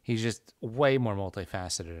he's just way more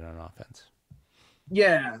multifaceted on offense.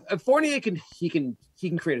 Yeah, Fournier can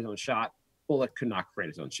create his own shot. Bullock could not create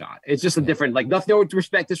his own shot. It's just a different, like, nothing, no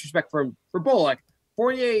disrespect for Bullock.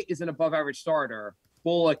 Fournier is an above average starter.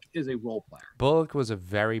 Bullock is a role player. Bullock was a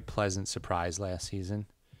very pleasant surprise last season.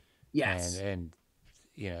 Yes, and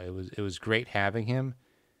you know it was great having him.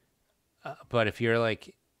 But if you're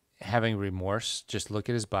like having remorse, just look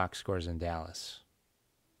at his box scores in Dallas.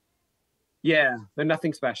 Yeah, they're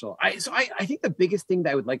nothing special. I think the biggest thing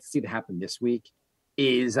that I would like to see to happen this week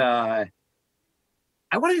is I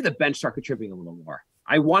want to see the bench start contributing a little more.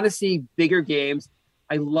 I want to see bigger games.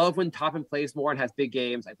 I love when Toppin plays more and has big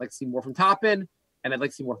games. I'd like to see more from Toppin, and I'd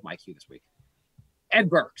like to see more from IQ this week. Ed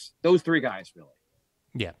Burks, those three guys, really.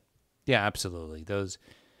 Yeah, absolutely.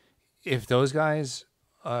 If those guys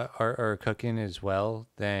are cooking as well,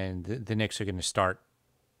 then the Knicks are going to start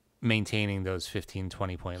maintaining those 15,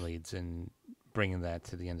 20-point leads and bringing that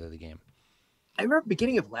to the end of the game. I remember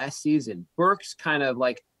beginning of last season, Burks kind of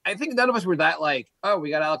like, I think none of us were that like, oh, we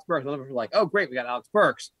got Alex Burks. None of us were like, oh, great, we got Alex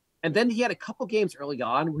Burks. And then he had a couple games early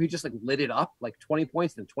on where he just like lit it up, like 20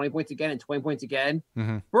 points, then 20 points again, and 20 points again.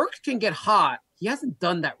 Mm-hmm. Burks can get hot. He hasn't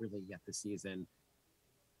done that really yet this season.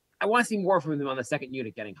 I want to see more from him on the second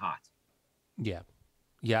unit getting hot. Yeah.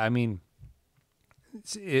 I mean,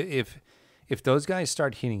 if those guys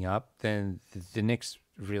start heating up, then the Knicks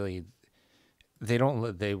really they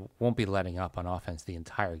won't be letting up on offense the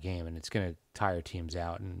entire game, and it's going to tire teams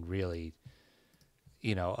out. And really,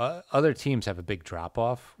 other teams have a big drop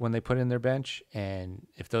off when they put in their bench, and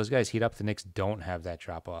if those guys heat up, the Knicks don't have that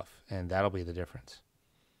drop off, and that'll be the difference.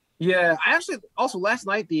 Yeah, I actually also last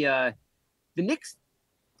night the Knicks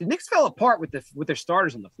fell apart with their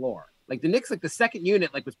starters on the floor. Like the Knicks, like the second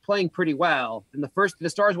unit, like was playing pretty well, and the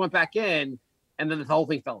stars went back in, and then the whole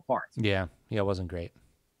thing fell apart. Yeah, it wasn't great.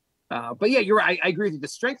 But yeah, you're right. I agree with you.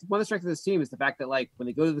 One of the strengths of this team is the fact that like when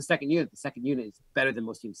they go to the second unit is better than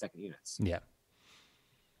most teams' second units. Yeah.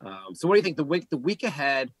 So what do you think the week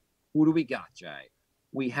ahead? Who do we got, Jay?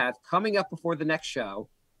 We have coming up before the next show.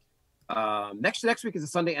 Next week is a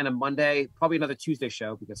Sunday and a Monday, probably another Tuesday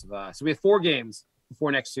show because of so we have 4 games before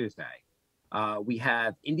next Tuesday. We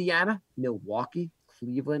have Indiana, Milwaukee,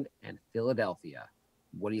 Cleveland, and Philadelphia.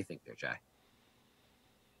 What do you think there, Jay?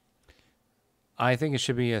 I think it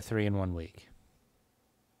should be a 3-1 week.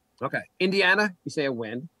 Okay. Indiana, you say a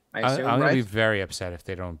win. I assume, I'm right? going to be very upset if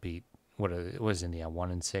they don't beat, what is Indiana,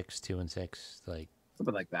 1-6, 2-6? Like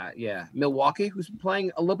something like that, yeah. Milwaukee, who's been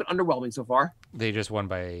playing a little bit underwhelming so far. They just won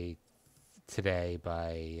today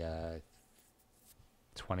by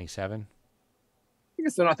 27. I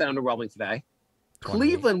guess they're not that underwhelming today. 28.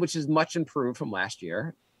 Cleveland, which is much improved from last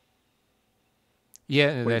year.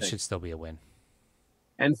 Yeah, that should still be a win.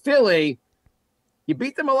 And Philly, you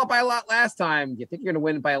beat them by a lot last time. You think you're going to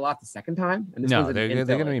win by a lot the second time? And no, they're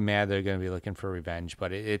going to be mad. They're going to be looking for revenge,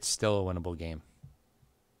 but it's still a winnable game.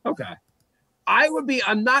 Okay.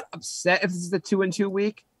 I'm not upset if this is a 2-2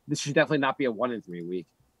 week. This should definitely not be a 1-3 week.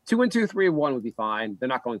 2-2, 3-1 would be fine. They're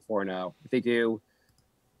not going 4-0. If they do,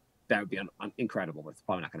 that would be incredible, but it's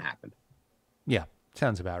probably not going to happen. Yeah,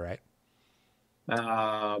 sounds about right.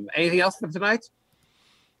 Anything else for tonight?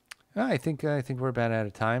 I think we're about out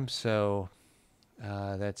of time, so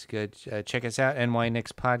that's good. Check us out, NY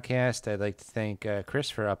Knicks Podcast. I'd like to thank Chris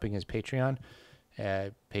for upping his Patreon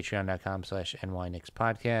at patreon.com/NY Knicks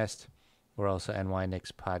Podcast. We're also NY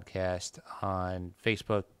Knicks Podcast on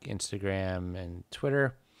Facebook, Instagram, and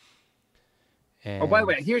Twitter. And by the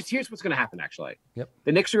way, here's what's going to happen, actually. Yep.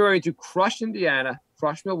 The Knicks are going to crush Indiana,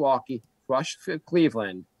 crush Milwaukee, crush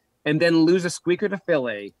Cleveland, and then lose a squeaker to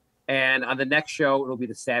Philly. And on the next show, it'll be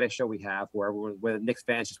the saddest show we have, where the Knicks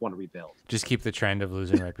fans just want to rebuild. Just keep the trend of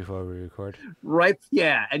losing right before we record. Right?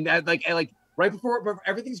 Yeah, and like right before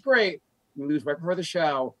everything's great, we lose right before the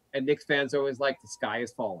show, and Knicks fans are always like, the sky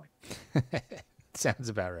is falling. Sounds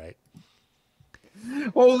about right.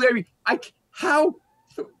 Oh, Larry, how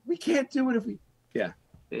we can't do it if we. Yeah,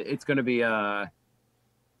 it's going to be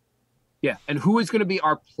Yeah, and who is going to be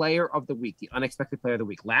our player of the week, the unexpected player of the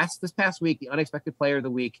week? This past week, the unexpected player of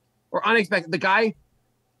the week, or unexpected, the guy,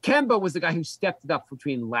 Kemba was the guy who stepped it up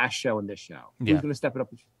between last show and this show. Yeah. Who's going to step it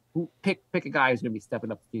up? Pick a guy who's going to be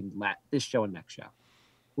stepping up between this show and next show.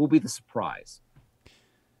 Who will be the surprise?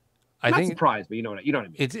 I think surprise, but you know what I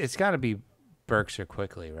mean. It's got to be Burks or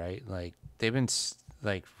Quickly, right? Like they've been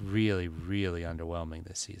like really, really underwhelming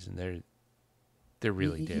this season. They're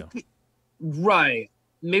really due. Right.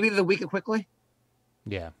 Maybe the week of Quickly.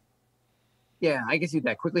 Yeah. Yeah, I can see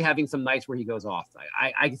that. Quickly having some nights where he goes off.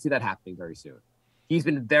 I can see that happening very soon. He's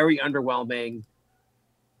been very underwhelming.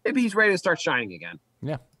 Maybe he's ready to start shining again.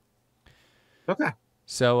 Yeah. Okay.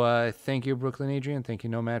 So thank you, Brooklyn Adrian. Thank you,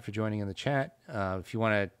 Nomad, for joining in the chat. If you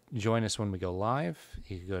want to join us when we go live,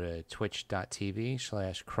 you can go to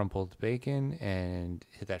twitch.tv/crumpledbacon and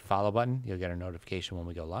hit that follow button. You'll get a notification when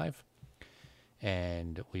we go live.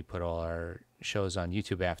 And we put all our shows on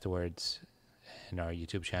YouTube afterwards. And our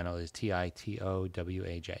YouTube channel is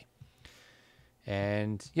TITOWAJ.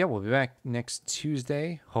 And yeah, we'll be back next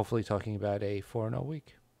Tuesday, hopefully talking about a 4-0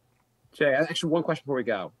 week. Jay, actually, one question before we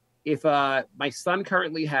go. If my son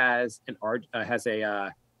currently has a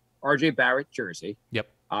RJ Barrett jersey. Yep.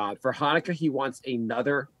 For Hanukkah, he wants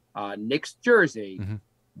another Knicks jersey. Mm-hmm.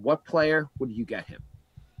 What player would you get him?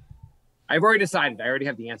 I've already decided. I already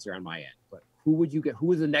have the answer on my end. But who would you get?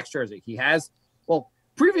 Who is the next jersey? He has, well,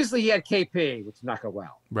 previously he had KP, which did not go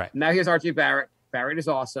well. Right. Now he has RJ Barrett. Barrett is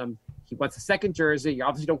awesome. He wants a second jersey. You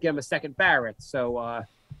obviously don't give him a second Barrett. So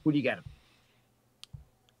who do you get him?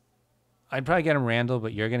 I'd probably get him Randall,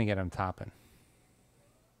 but you're going to get him Toppin.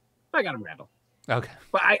 I got him Randall. Okay.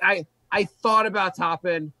 But I thought about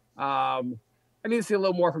Toppin. I need to see a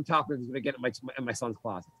little more from Toppin. He's going to get in my son's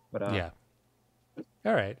closet. But yeah.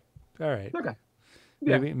 All right. Okay.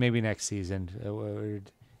 Maybe next season.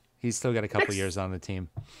 He's still got a couple years on the team.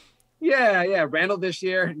 Yeah. Randall this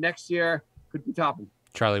year. Next year could be Toppin.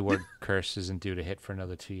 Charlie Ward curse isn't due to hit for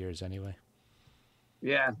another 2 years anyway.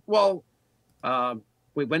 Yeah. Well,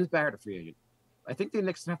 wait, when's Barrett a free agent? I think the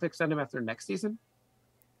Knicks have to extend him after next season.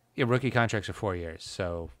 Yeah, rookie contracts are 4 years,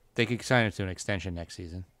 so they could sign him to an extension next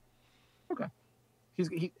season. Okay.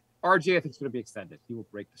 RJ, I think, is going to be extended. He will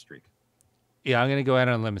break the streak. Yeah, I'm going to go out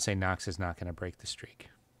on a limb and say Knox is not going to break the streak.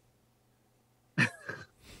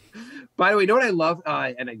 By the way, you know what I love?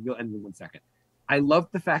 You'll end in 1 second. I love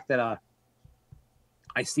the fact that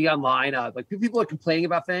I see online, like people are complaining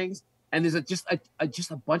about things, and there's just a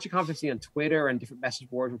bunch of conversation on Twitter and different message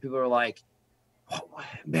boards where people are like, "Oh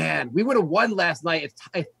man, we would have won last night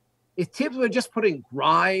if Tibbs would have just put in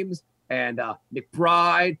Grimes and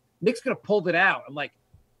McBride. Knicks could have pulled it out." I'm like,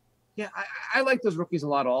 yeah, I like those rookies a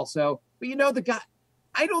lot also, but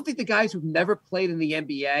I don't think the guys who've never played in the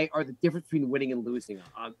NBA are the difference between winning and losing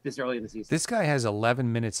this early in the season. This guy has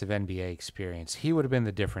 11 minutes of NBA experience. He would have been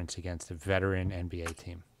the difference against a veteran NBA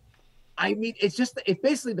team. I mean, it's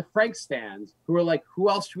basically the Frank stands who are like, who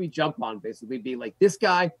else should we jump on? Basically, be like, this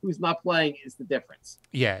guy who's not playing is the difference.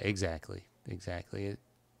 Yeah, exactly.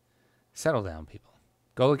 Settle down, people.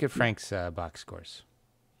 Go look at Frank's box scores.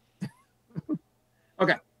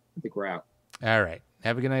 Okay, I think we're out. All right.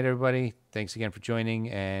 Have a good night, everybody. Thanks again for joining,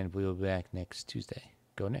 and we will be back next Tuesday.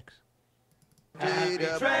 Go Knicks. Bye,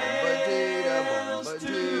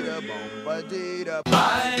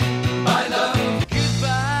 love.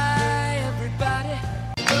 Goodbye, everybody.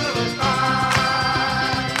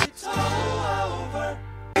 It's all over.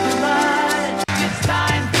 Goodbye. It's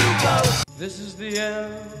time to go. This is the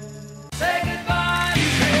end. Say goodbye. You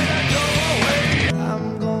cannot go away.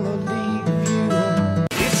 I'm gonna leave you.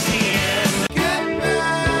 It's the end.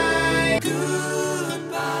 Goodbye.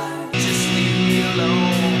 Goodbye. Just leave me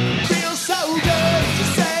alone. Feels so good to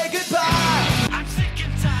say goodbye. I'm sick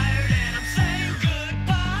and tired and I'm saying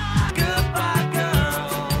goodbye. Goodbye, girl.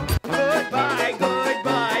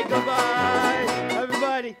 Goodbye,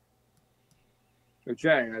 everybody. So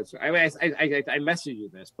Jay, I messaged you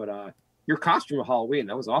this, but your costume of Halloween,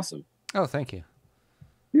 that was awesome. Oh, thank you.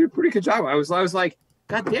 You did a pretty good job. I was like,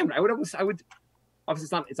 God damn it, I would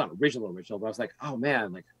obviously it's not original, but I was like, oh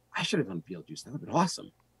man, like I should have done Beetlejuice. That would have been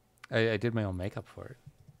awesome. I did my own makeup for it.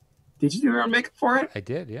 Did you do your own makeup for it? I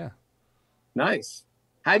did, yeah. Nice.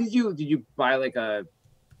 How did you buy like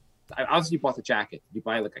obviously you bought the jacket. Did you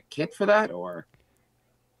buy like a kit for that or?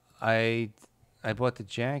 I bought the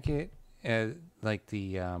jacket, like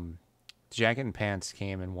the jacket and pants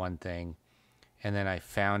came in one thing, and then I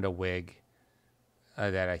found a wig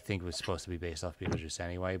that I think was supposed to be based off Beetlejuice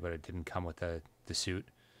anyway, but it didn't come with the suit.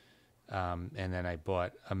 And then I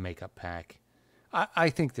bought a makeup pack. I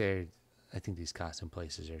think these costume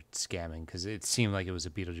places are scamming because it seemed like it was a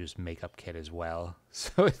Beetlejuice makeup kit as well.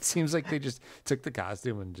 So it seems like they just took the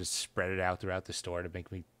costume and just spread it out throughout the store to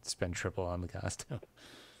make me spend triple on the costume.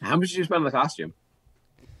 How much did you spend on the costume?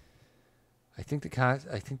 I think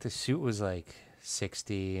the suit was like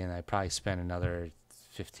 60, and I probably spent another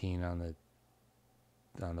 15 on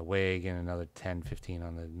the wig and another 10, 15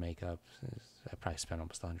 on the makeup. I probably spent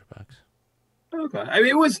almost $100. Okay, I mean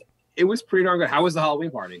it was pretty darn good. How was the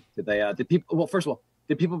Halloween party? Did people? Well, first of all,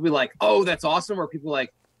 did people be like, "Oh, that's awesome," or people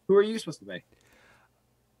like, "Who are you supposed to be?"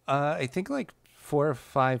 I think like 4 or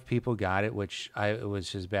 5 people got it, which it was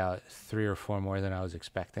just about 3 or 4 more than I was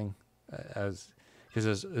expecting.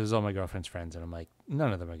 Because it was all my girlfriend's friends, and I'm like,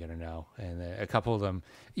 none of them are gonna know. And then a couple of them,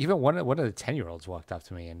 even one of the 10-year-olds walked up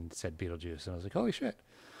to me and said Beetlejuice, and I was like, holy shit!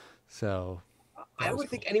 So I would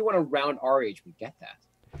think anyone around our age would get that.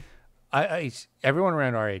 Everyone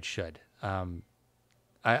around our age should.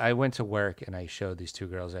 I went to work and I showed these 2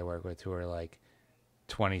 girls I work with who are like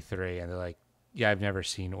 23, and they're like, yeah, I've never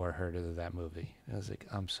seen or heard of that movie. And I was like,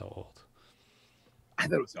 I'm so old. I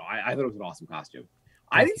thought it was an awesome costume.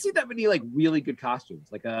 I didn't see that many like really good costumes.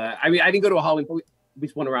 Like, I mean, I didn't go to a Halloween. We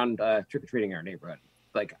just went around trick or treating in our neighborhood.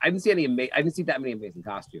 Like, I didn't see I didn't see that many amazing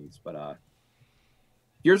costumes. But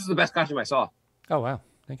yours was the best costume I saw. Oh wow,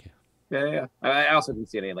 thank you. Yeah. I also didn't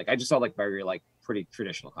see any. Like, I just saw like very like pretty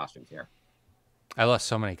traditional costumes here. I lost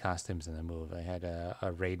so many costumes in the move. I had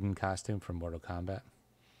a Raiden costume from Mortal Kombat.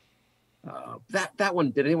 That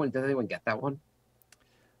one. Did anyone get that one?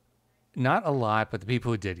 Not a lot, but the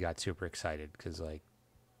people who did got super excited because, like,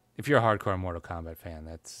 if you're a hardcore Mortal Kombat fan,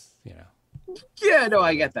 that's, you know. Yeah, no,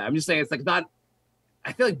 I get that. I'm just saying it's like not.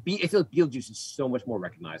 I feel like Beetlejuice is so much more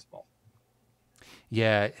recognizable.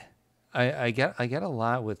 Yeah, I get a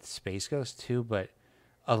lot with Space Ghost too, but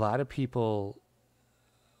a lot of people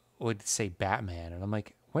would say Batman, and I'm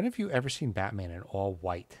like, when have you ever seen Batman in all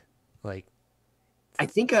white? Like, I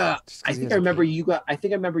think I remember you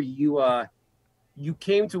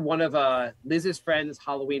came to one of Liz's friends'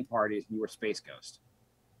 Halloween parties and you were Space Ghost.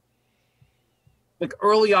 Like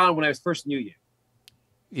early on when I first knew you.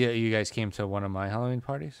 Yeah, you guys came to one of my Halloween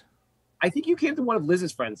parties? I think you came to one of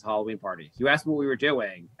Liz's friends' Halloween parties. You asked me what we were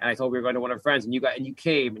doing, and I told we were going to one of her friends, and you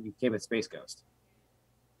came as Space Ghost.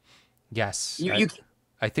 Yes.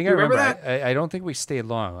 I think I remember that. I don't think we stayed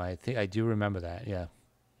long. I do remember that. Yeah.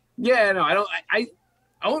 Yeah, no, I don't. I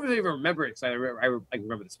don't really even remember it because I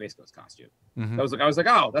remember the Space Ghost costume. Mm-hmm. I was like,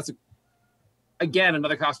 oh, that's again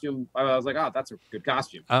another costume. I was like, oh, that's a good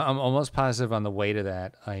costume. I'm almost positive on the way to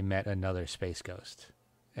that I met another Space Ghost,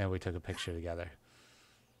 and we took a picture together.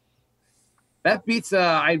 That beats.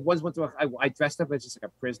 I once went to. I dressed up as just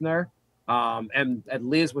like a prisoner, and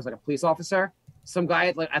Liz was like a police officer. Some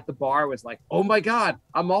guy at the bar was like, "Oh my god,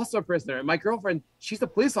 I'm also a prisoner," and my girlfriend, she's a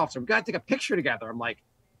police officer. We gotta take a picture together. I'm like,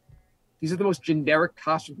 these are the most generic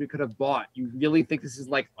costumes we could have bought. You really think this is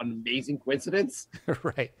like an amazing coincidence?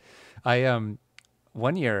 Right. I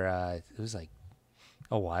one year it was like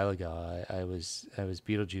a while ago. I was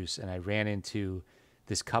Beetlejuice, and I ran into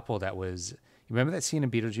this couple that was. You remember that scene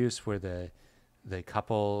in Beetlejuice where the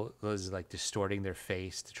couple was like distorting their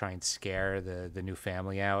face to try and scare the new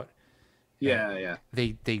family out? Yeah.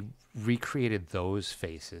 They recreated those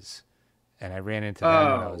faces, and I ran into them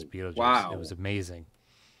when I was Beetlejuice. Wow. It was amazing.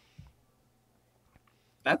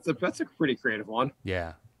 That's a pretty creative one.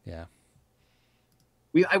 Yeah.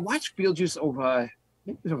 I watched Beetlejuice over. I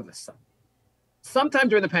think it was over the summer. Sometime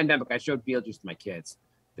during the pandemic, I showed Beetlejuice to my kids.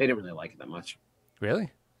 They didn't really like it that much. Really?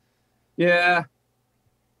 Yeah.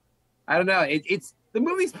 I don't know. It's the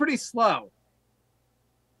movie's pretty slow.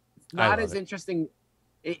 It's not as interesting.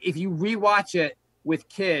 If you rewatch it with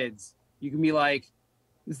kids, you can be like,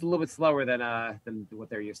 "This is a little bit slower than what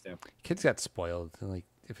they're used to." Kids got spoiled. Like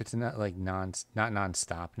if it's not like not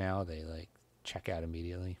nonstop now, they like check out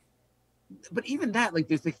immediately. But even that, like,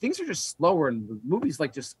 there's like things are just slower, and the movies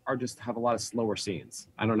like just have a lot of slower scenes.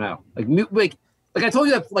 I don't know. Like I told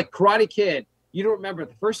you that like Karate Kid. You don't remember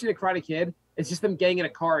the first scene of Karate Kid? It's just them getting in a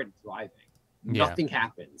car and driving. Yeah. Nothing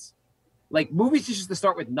happens. Like movies just to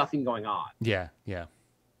start with nothing going on. Yeah.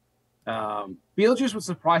 Beetlejuice was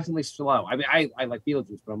surprisingly slow. I mean, I like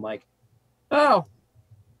Beetlejuice, but I'm like, oh,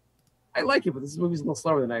 I like it, but this movie's a little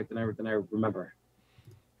slower than I remember.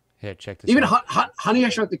 Yeah, check this. Even out. Honey, I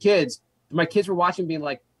Shrunk the Kids. My kids were watching, being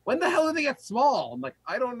like, "When the hell did they get small?" I'm like,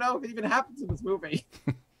 I don't know if it even happens in this movie.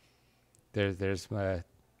 There's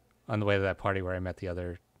on the way to that party where I met the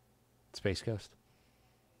other Space Ghost.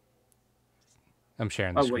 I'm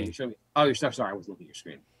sharing the Oh, screen. wait, you showed me. Oh, you're sorry. I was looking at your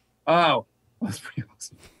screen. Oh, that's pretty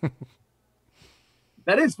awesome.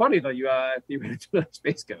 That is funny though. You ran into a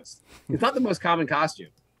Space Ghost. It's not the most common costume.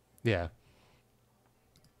 Yeah.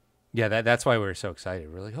 Yeah, that's why we were so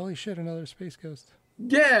excited. We're like, holy shit, another Space Ghost.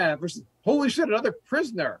 Yeah. Versus, holy shit, another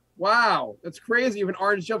prisoner. Wow, that's crazy. You have an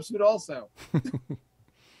orange jumpsuit also. I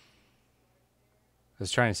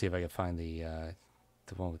was trying to see if I could find the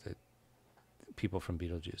one with the people from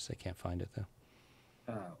Beetlejuice. I can't find it though.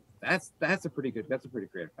 Oh, that's a pretty good. That's a pretty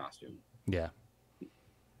creative costume. Yeah.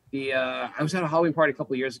 I was at a Halloween party a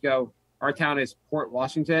couple of years ago. Our town is Port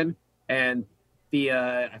Washington, and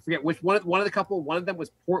I forget which one of the couple. One of them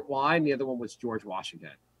was Port Wine, the other one was George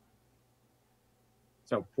Washington.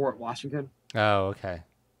 So Port Washington. Oh, okay.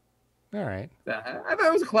 All right. I thought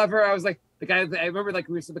it was clever. I was like the guy. I remember like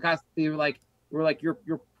we were the costume. They were like you're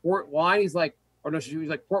Port Wine. He's like, oh no, she was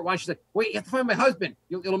like Port Wine. She's like, wait, you have to find my husband.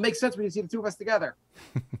 It'll make sense when you see the two of us together.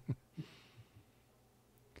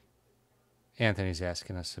 Anthony's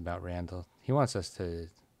asking us about Randall. He wants us to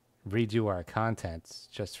redo our content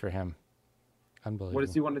just for him. Unbelievable. What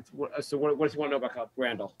does he want to? What does he want to know about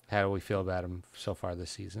Randall? How do we feel about him so far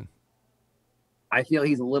this season? I feel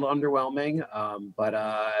he's a little underwhelming, but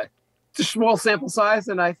it's a small sample size,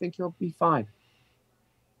 and I think he'll be fine.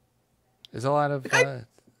 There's a lot of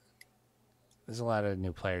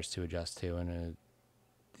new players to adjust to, and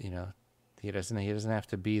he doesn't have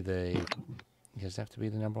to be the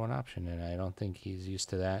number one option, and I don't think he's used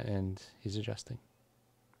to that, and he's adjusting.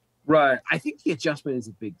 Right. I think the adjustment is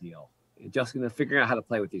a big deal. Adjusting and figuring out how to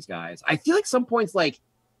play with these guys. I feel like some points, like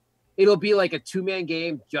it'll be like a 2-man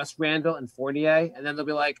game, just Randall and Fournier, and then they'll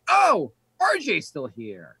be like, "Oh, RJ's still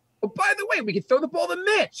here. Oh, by the way, we can throw the ball to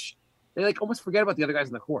Mitch." They like almost forget about the other guys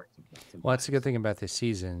in the court. Sometimes. Well, that's a good thing about this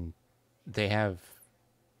season. They have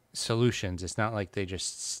solutions. It's not like they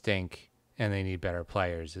just stink and they need better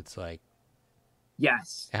players. It's like,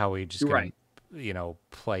 yes, how we just right.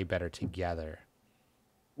 Play better together.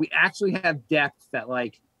 We actually have depth that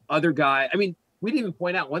like other guys. I mean, we didn't even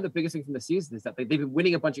point out one of the biggest things from the season is that they've been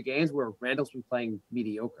winning a bunch of games where Randall's been playing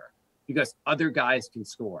mediocre because other guys can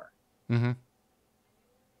score. Mm-hmm.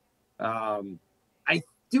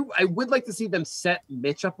 I would like to see them set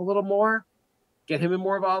Mitch up a little more, get him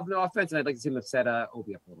more involved in the offense, and I'd like to see them set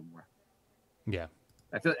Obi up a little more. Yeah.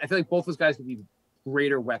 I feel like both those guys would be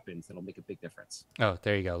greater weapons that'll make a big difference. Oh,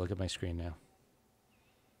 there you go. Look at my screen now.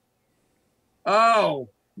 Oh,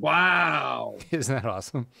 wow. Isn't that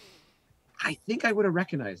awesome? I think I would have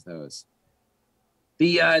recognized those.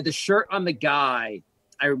 The shirt on the guy,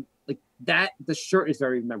 I like that. The shirt is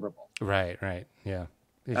very memorable. Right. Yeah.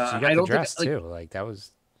 You got I the don't dress think, too. Like that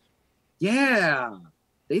was. Yeah,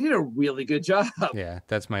 they did a really good job. Yeah,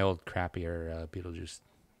 that's my old crappier Beetlejuice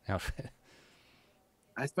outfit.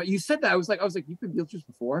 But you said that I was like, you've been Beetlejuice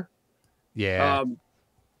before. Yeah.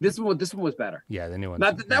 This one was better. Yeah, the new one.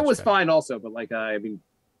 That was fine also, but like I mean,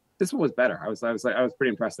 this one was better. I was pretty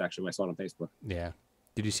impressed actually when I saw it on Facebook. Yeah.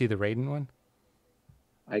 Did you see the Raiden one?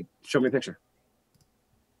 Show me a picture.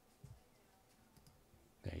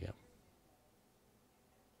 There you go.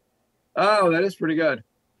 Oh, that is pretty good.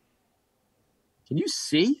 Can you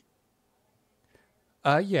see?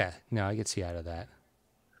 Yeah. No, I could see out of that.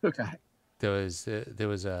 Okay. There was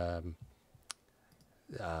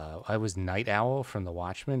I was Night Owl from The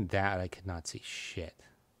Watchmen. That I could not see shit.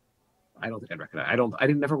 I don't think I'd recognize. I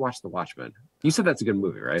didn't never watch The Watchmen. You said that's a good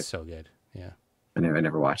movie, right? It's so good. Yeah. I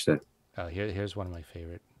never watched it. Oh, here's one of my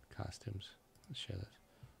favorite costumes. Let's show this.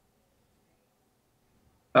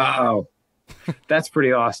 Oh, that's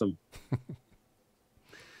pretty awesome.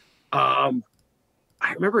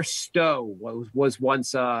 I remember Stowe was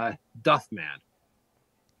once Duff Man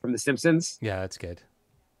from The Simpsons. Yeah, that's good.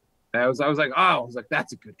 I was like,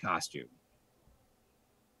 that's a good costume.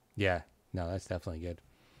 Yeah, no, that's definitely good.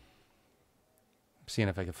 I'm seeing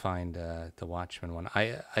if I could find the Watchmen one.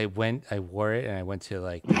 I wore it and I went to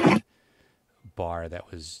like a bar that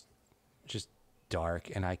was just dark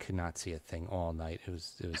and I could not see a thing all night. It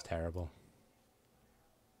was terrible.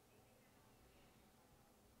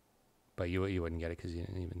 But you wouldn't get it because you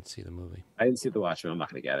didn't even see the movie. I didn't see The Watchmen. I'm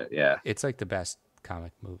not going to get it. Yeah. It's like the best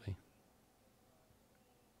comic movie.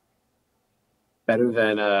 Better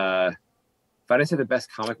than if I had to say the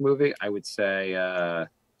best comic movie, I would say out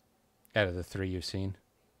of the three you've seen.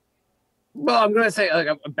 Well, I'm gonna say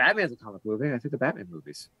like Batman's a comic movie. I think the Batman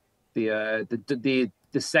movies, the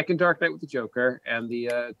second Dark Knight with the Joker and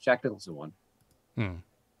the Jack Nicholson one.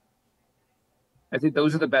 I think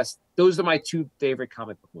those are the best. Those are my two favorite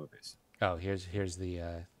comic book movies. Oh, here's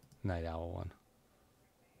the Night Owl one.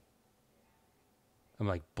 I'm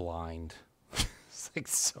like blind. It's like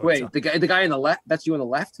so. Wait, dumb. the guy on the left. That's you on the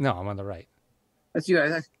left. No, I'm on the right. That's you.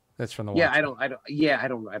 That's from the. Yeah, Watchmen. I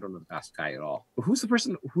don't know the last guy at all. But who's the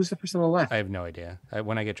person on the left? I have no idea.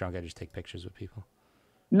 When I get drunk, I just take pictures with people.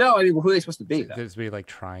 No, I mean, who are they supposed to be? Though? There's be like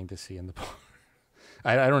trying to see in the bar.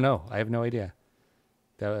 I don't know. I have no idea.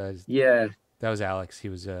 That was Alex. He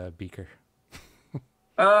was a Beaker.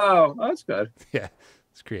 Oh, that's good. Yeah,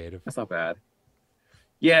 it's creative. That's not bad.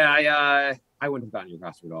 Yeah, I wouldn't have gotten your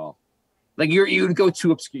costume at all. Like you'd go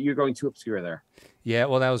too obscure. You're going too obscure there. Yeah,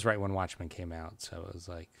 well, that was right when Watchmen came out, so it was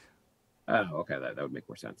like. Oh, okay, that would make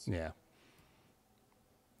more sense. Yeah.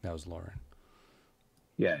 That was Lauren.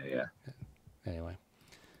 Yeah. Anyway.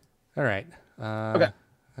 All right. Okay.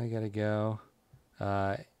 I gotta go.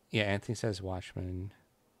 Yeah, Anthony says Watchmen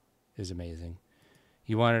is amazing.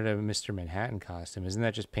 You wanted a Mr. Manhattan costume. Isn't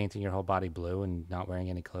that just painting your whole body blue and not wearing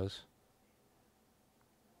any clothes?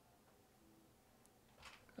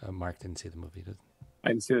 Mark didn't see the movie, did I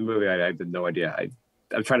didn't see the movie. I had no idea.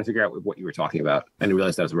 I'm trying to figure out what you were talking about. I didn't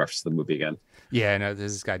realize that was a reference to the movie again. Yeah, no,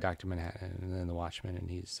 there's this guy, Dr. Manhattan, and then the Watchmen, and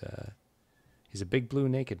he's a big blue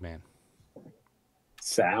naked man.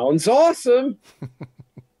 Sounds awesome.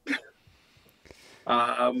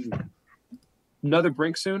 Another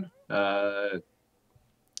Brink soon.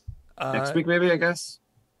 Next week, maybe, I guess.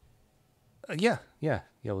 Yeah,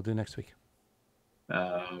 we'll do next week.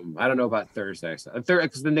 I don't know about Thursday.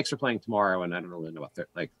 Because the Knicks are playing tomorrow, and I don't really know about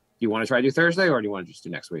do you want to try to do Thursday, or do you want to just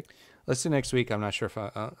do next week? Let's do next week. I'm not sure if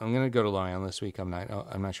I'm going to go to Long Island this week. I'm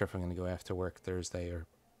not sure if I'm going to go after work Thursday or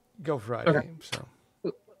go Friday. Okay. So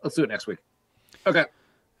Let's do it next week. Okay.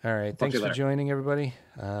 All right. Thanks for joining, everybody.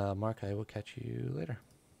 Mark, I will catch you later.